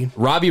history.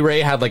 Robbie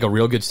Ray had like a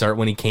real good start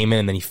when he came in,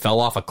 and then he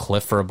fell off a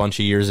cliff for a bunch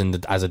of years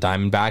as a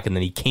Diamondback, and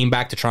then he came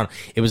back to Toronto.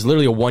 It was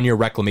literally a 1-year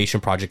reclamation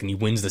project, and he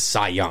wins the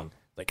Cy Young.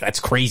 Like, that's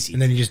crazy.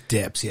 And then he just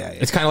dips, yeah.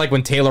 It's kind of like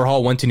when Taylor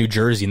Hall went to New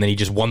Jersey, and then he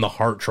just won the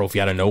Hart Trophy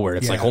out of nowhere.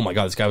 It's like, oh my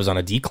God, this guy was on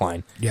a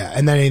decline. Yeah,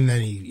 and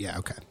then he,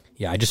 okay.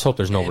 Yeah, I just hope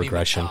there's no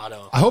regression.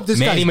 Machado. I hope this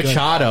Manny guy's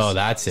Machado, good.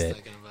 that's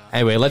it.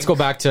 Anyway, let's go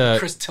back to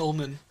Chris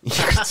Tillman.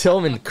 Chris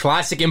Tillman,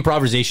 classic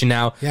improvisation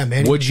now. Yeah,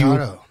 Manny Would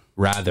Machado. You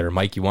rather,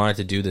 Mike, you wanted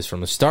to do this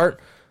from the start.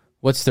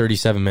 What's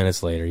 37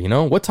 minutes later? You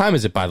know? What time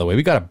is it, by the way?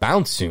 We got to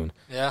bounce soon.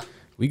 Yeah.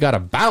 We got to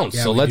bounce.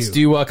 Yeah, so let's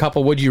do a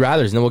couple Would You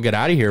Rathers, and then we'll get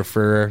out of here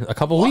for a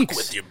couple weeks.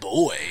 With your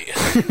boy.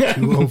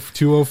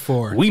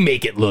 204. We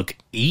make it look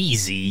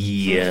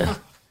easy.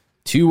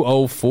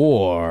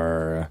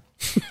 204.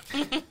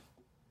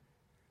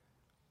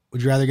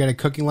 Would you rather get a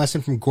cooking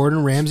lesson from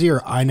Gordon Ramsay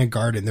or Ina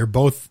Garten? They're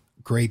both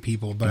great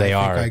people, but I think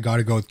I got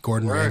to go with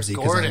Gordon Ramsay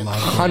because I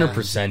love him.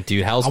 100%,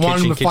 dude. Hell's I want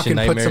Kitchen, him to fucking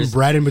Nightmares. put some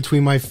bread in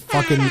between my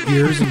fucking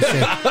ears and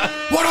say,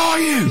 "What are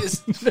you?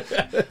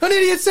 An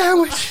idiot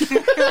sandwich?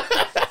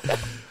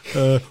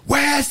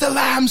 Where's the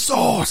lamb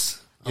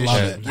sauce?" I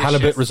love it.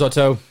 Halibut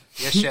risotto.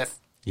 Yes, chef.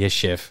 Yes,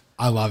 chef.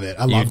 I love it.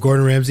 I love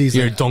Gordon Ramsay.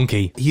 You're a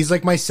donkey. He's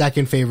like my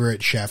second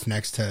favorite chef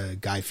next to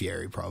Guy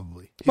Fieri,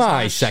 probably.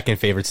 My second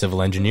favorite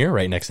civil engineer,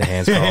 right next to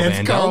Hans Carl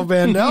Van Carl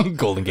Van Dell.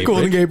 Golden Gate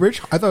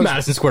Bridge. I thought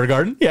Madison Square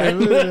Garden. Yeah.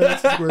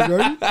 Madison Square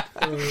Garden.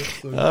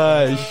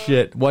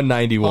 Shit.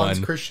 191. Hans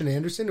Christian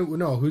Andersen?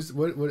 No, who's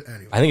what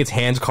anyway. I think it's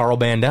Hans Carl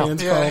Bandel.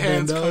 Hans Carl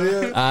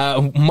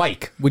Bandel, yeah.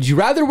 Mike, would you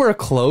rather wear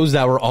clothes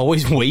that were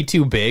always way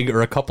too big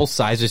or a couple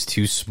sizes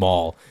too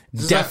small?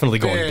 Definitely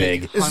going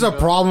big. This is a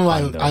problem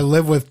I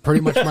live with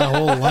pretty much my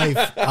whole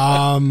life.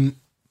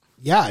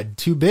 Yeah,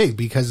 too big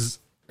because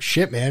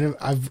shit, man.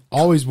 I've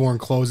always worn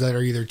clothes that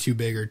are either too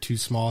big or too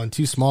small, and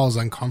too small is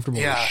uncomfortable.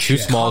 Yeah, too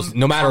small,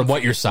 no matter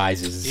what your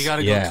size is. You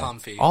gotta go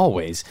comfy.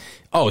 Always.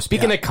 Oh,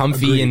 speaking of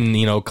comfy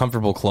and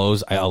comfortable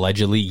clothes,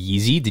 allegedly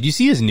Yeezy. Did you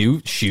see his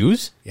new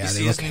shoes? Yeah,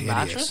 they look new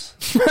mattress.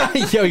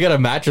 Yeah, we got a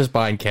mattress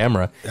behind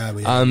camera. Yeah,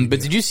 but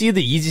did you see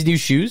the Yeezy's new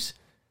shoes?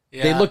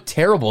 They look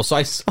terrible. So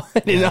I saw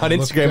it on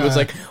Instagram. It was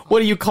like, what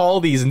do you call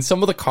these? And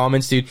some of the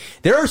comments, dude,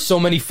 there are so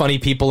many funny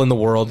people in the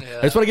world.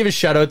 I just want to give a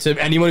shout out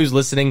to anyone who's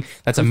listening.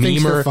 That's a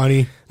memer.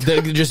 Funny.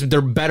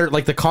 They're better.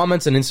 Like the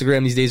comments on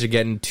Instagram these days are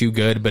getting too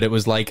good, but it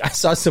was like, I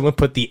saw someone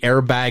put the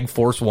airbag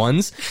Force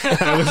Ones and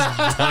I was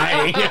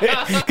dying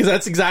because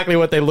that's exactly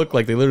what they look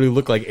like. They literally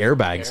look like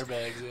airbags.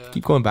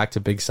 Keep going back to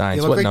big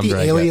science. They look what like number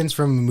the aliens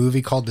from a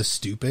movie called The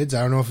Stupids.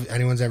 I don't know if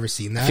anyone's ever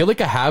seen that. I feel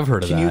like I have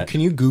heard of that. Can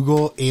you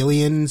Google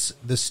Aliens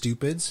The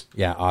Stupids?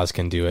 Yeah, Oz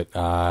can do it.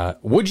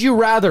 Would you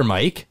rather,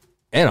 Mike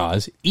and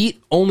Oz,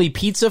 eat only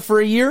pizza for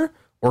a year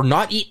or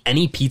not eat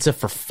any pizza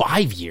for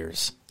 5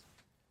 years?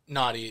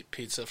 Not eat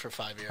pizza for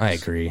 5 years. I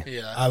agree.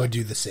 Yeah, I would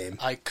do the same.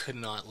 I could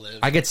not live.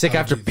 I get sick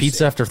after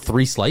pizza after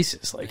 3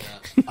 slices. Like,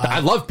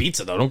 I love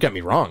pizza though. Don't get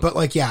me wrong. But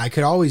like, yeah, I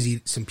could always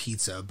eat some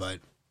pizza, but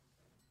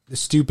the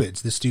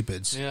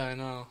stupids. Yeah, I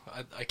know.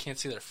 I can't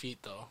see their feet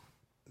though.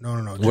 No.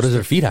 What does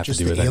their feet have to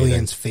do with the anything?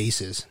 aliens'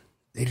 faces?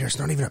 There's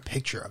not even a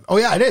picture of. Oh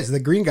yeah, it is the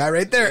green guy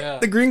right there. Yeah.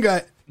 The green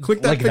guy.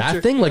 Click that like picture.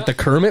 that thing, like the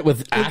Kermit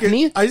with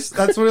acne.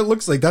 That's what it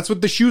looks like. That's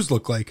what the shoes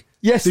look like.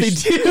 Yes, they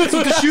do. That's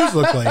what the shoes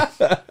look like.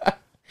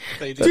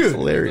 They do. Dude,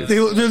 hilarious.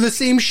 They're the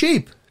same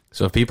shape.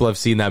 So if people have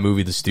seen that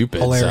movie, The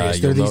Stupids, Hilarious.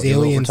 They're these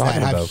aliens that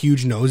have about.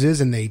 huge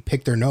noses and they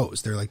pick their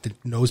nose. They're like the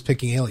nose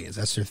picking aliens.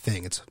 That's their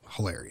thing. It's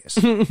hilarious.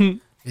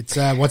 It's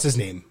what's his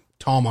name?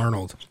 Tom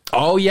Arnold.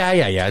 Oh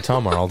yeah.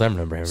 Tom Arnold. I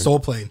remember him. Soul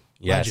Plane.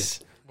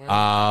 Yes.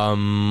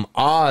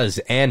 Oz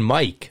and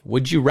Mike,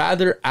 would you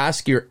rather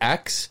ask your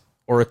ex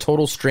or a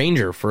total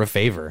stranger for a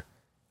favor?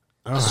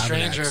 A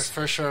stranger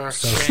for sure.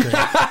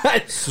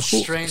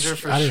 Stranger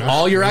for sure.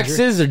 All your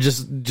exes or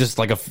just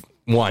like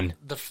one?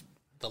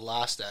 The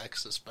last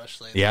ex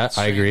especially. Yeah,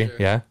 I agree.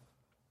 Yeah.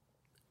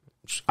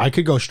 I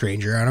could go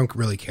stranger. I don't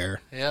really care.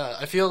 Yeah,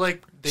 I feel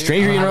like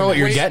stranger. You know what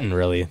you're getting,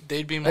 really.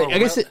 They'd be more. I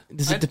guess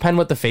does it depend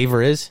what the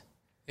favor is?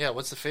 Yeah,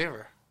 what's the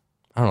favor?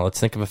 I don't know. Let's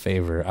think of a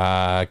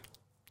favor.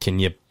 Can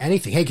you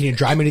anything? Hey, can you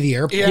drive me to the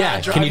airport? Yeah,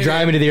 can you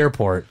drive me to the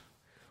airport?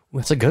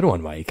 Well, that's a good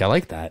one, Mike. I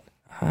like that.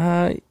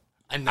 I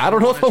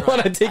don't know if I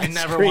want to take. I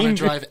never want to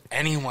drive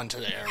anyone to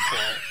the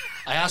airport.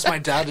 I asked my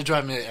dad to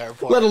drive me to the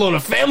airport, let alone a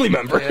family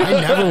member. Yeah.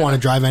 I never want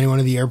to drive anyone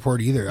to the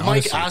airport either. Mike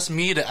honestly. asked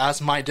me to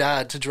ask my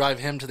dad to drive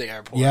him to the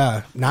airport.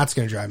 Yeah, Nat's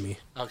gonna drive me.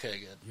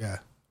 Okay, good. Yeah,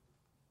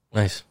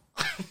 nice.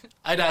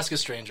 I'd ask a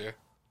stranger.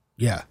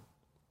 Yeah,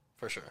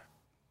 for sure.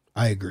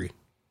 I agree.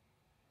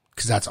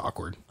 Because that's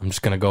awkward. I'm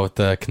just going to go with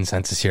the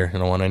consensus here. I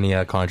don't want any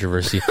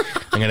controversy.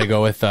 I'm going to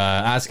go with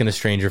asking a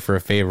stranger for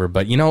a favor.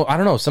 But, I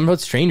don't know. Some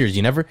about strangers,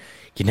 you never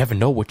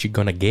know what you're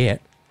going to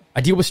get.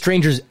 I deal with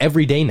strangers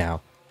every day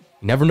now.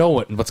 You never know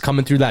what's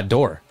coming through that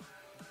door.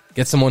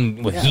 Get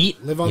someone with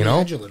heat. Live on the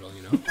edge a little,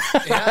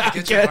 Yeah,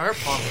 get your heart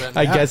pumping.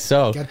 I guess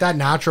so. Get that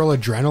natural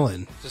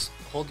adrenaline. Just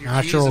hold your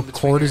natural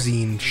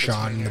cortisone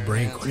shot in the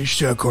brain. You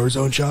should have a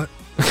cortisone shot.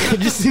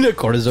 Just need a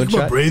cortisone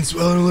shot. My brain's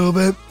swelling a little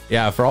bit.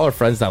 Yeah, for all our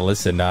friends that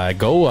listen,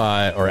 go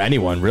or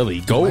anyone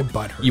really go.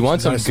 You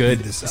want some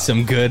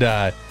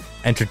good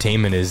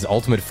entertainment? Is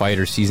Ultimate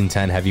Fighter Season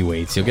 10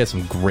 heavyweights? You'll get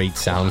some great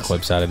sound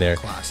clips out of there.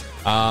 Classic.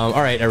 All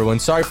right, everyone.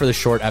 Sorry for the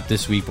short ep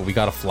this week, but we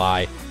gotta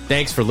fly.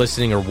 Thanks for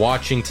listening or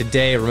watching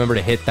today. Remember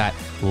to hit that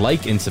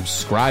like and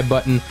subscribe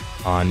button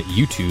on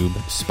YouTube,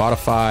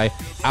 Spotify,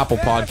 Apple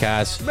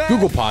Podcasts,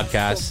 Google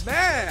Podcasts.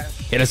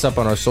 Hit us up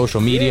on our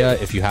social media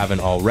if you haven't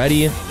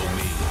already.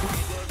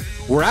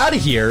 We're out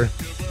of here,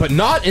 but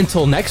not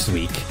until next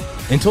week.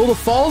 Until the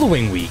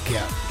following week.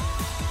 Yeah.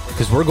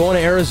 Because we're going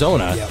to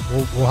Arizona. Yeah,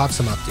 we'll have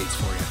some updates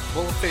for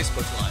you. We'll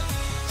Facebook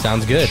Live.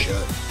 Sounds good.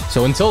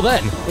 So until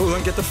then. Well,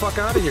 then get the fuck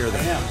out of here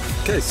then.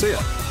 Okay, see ya.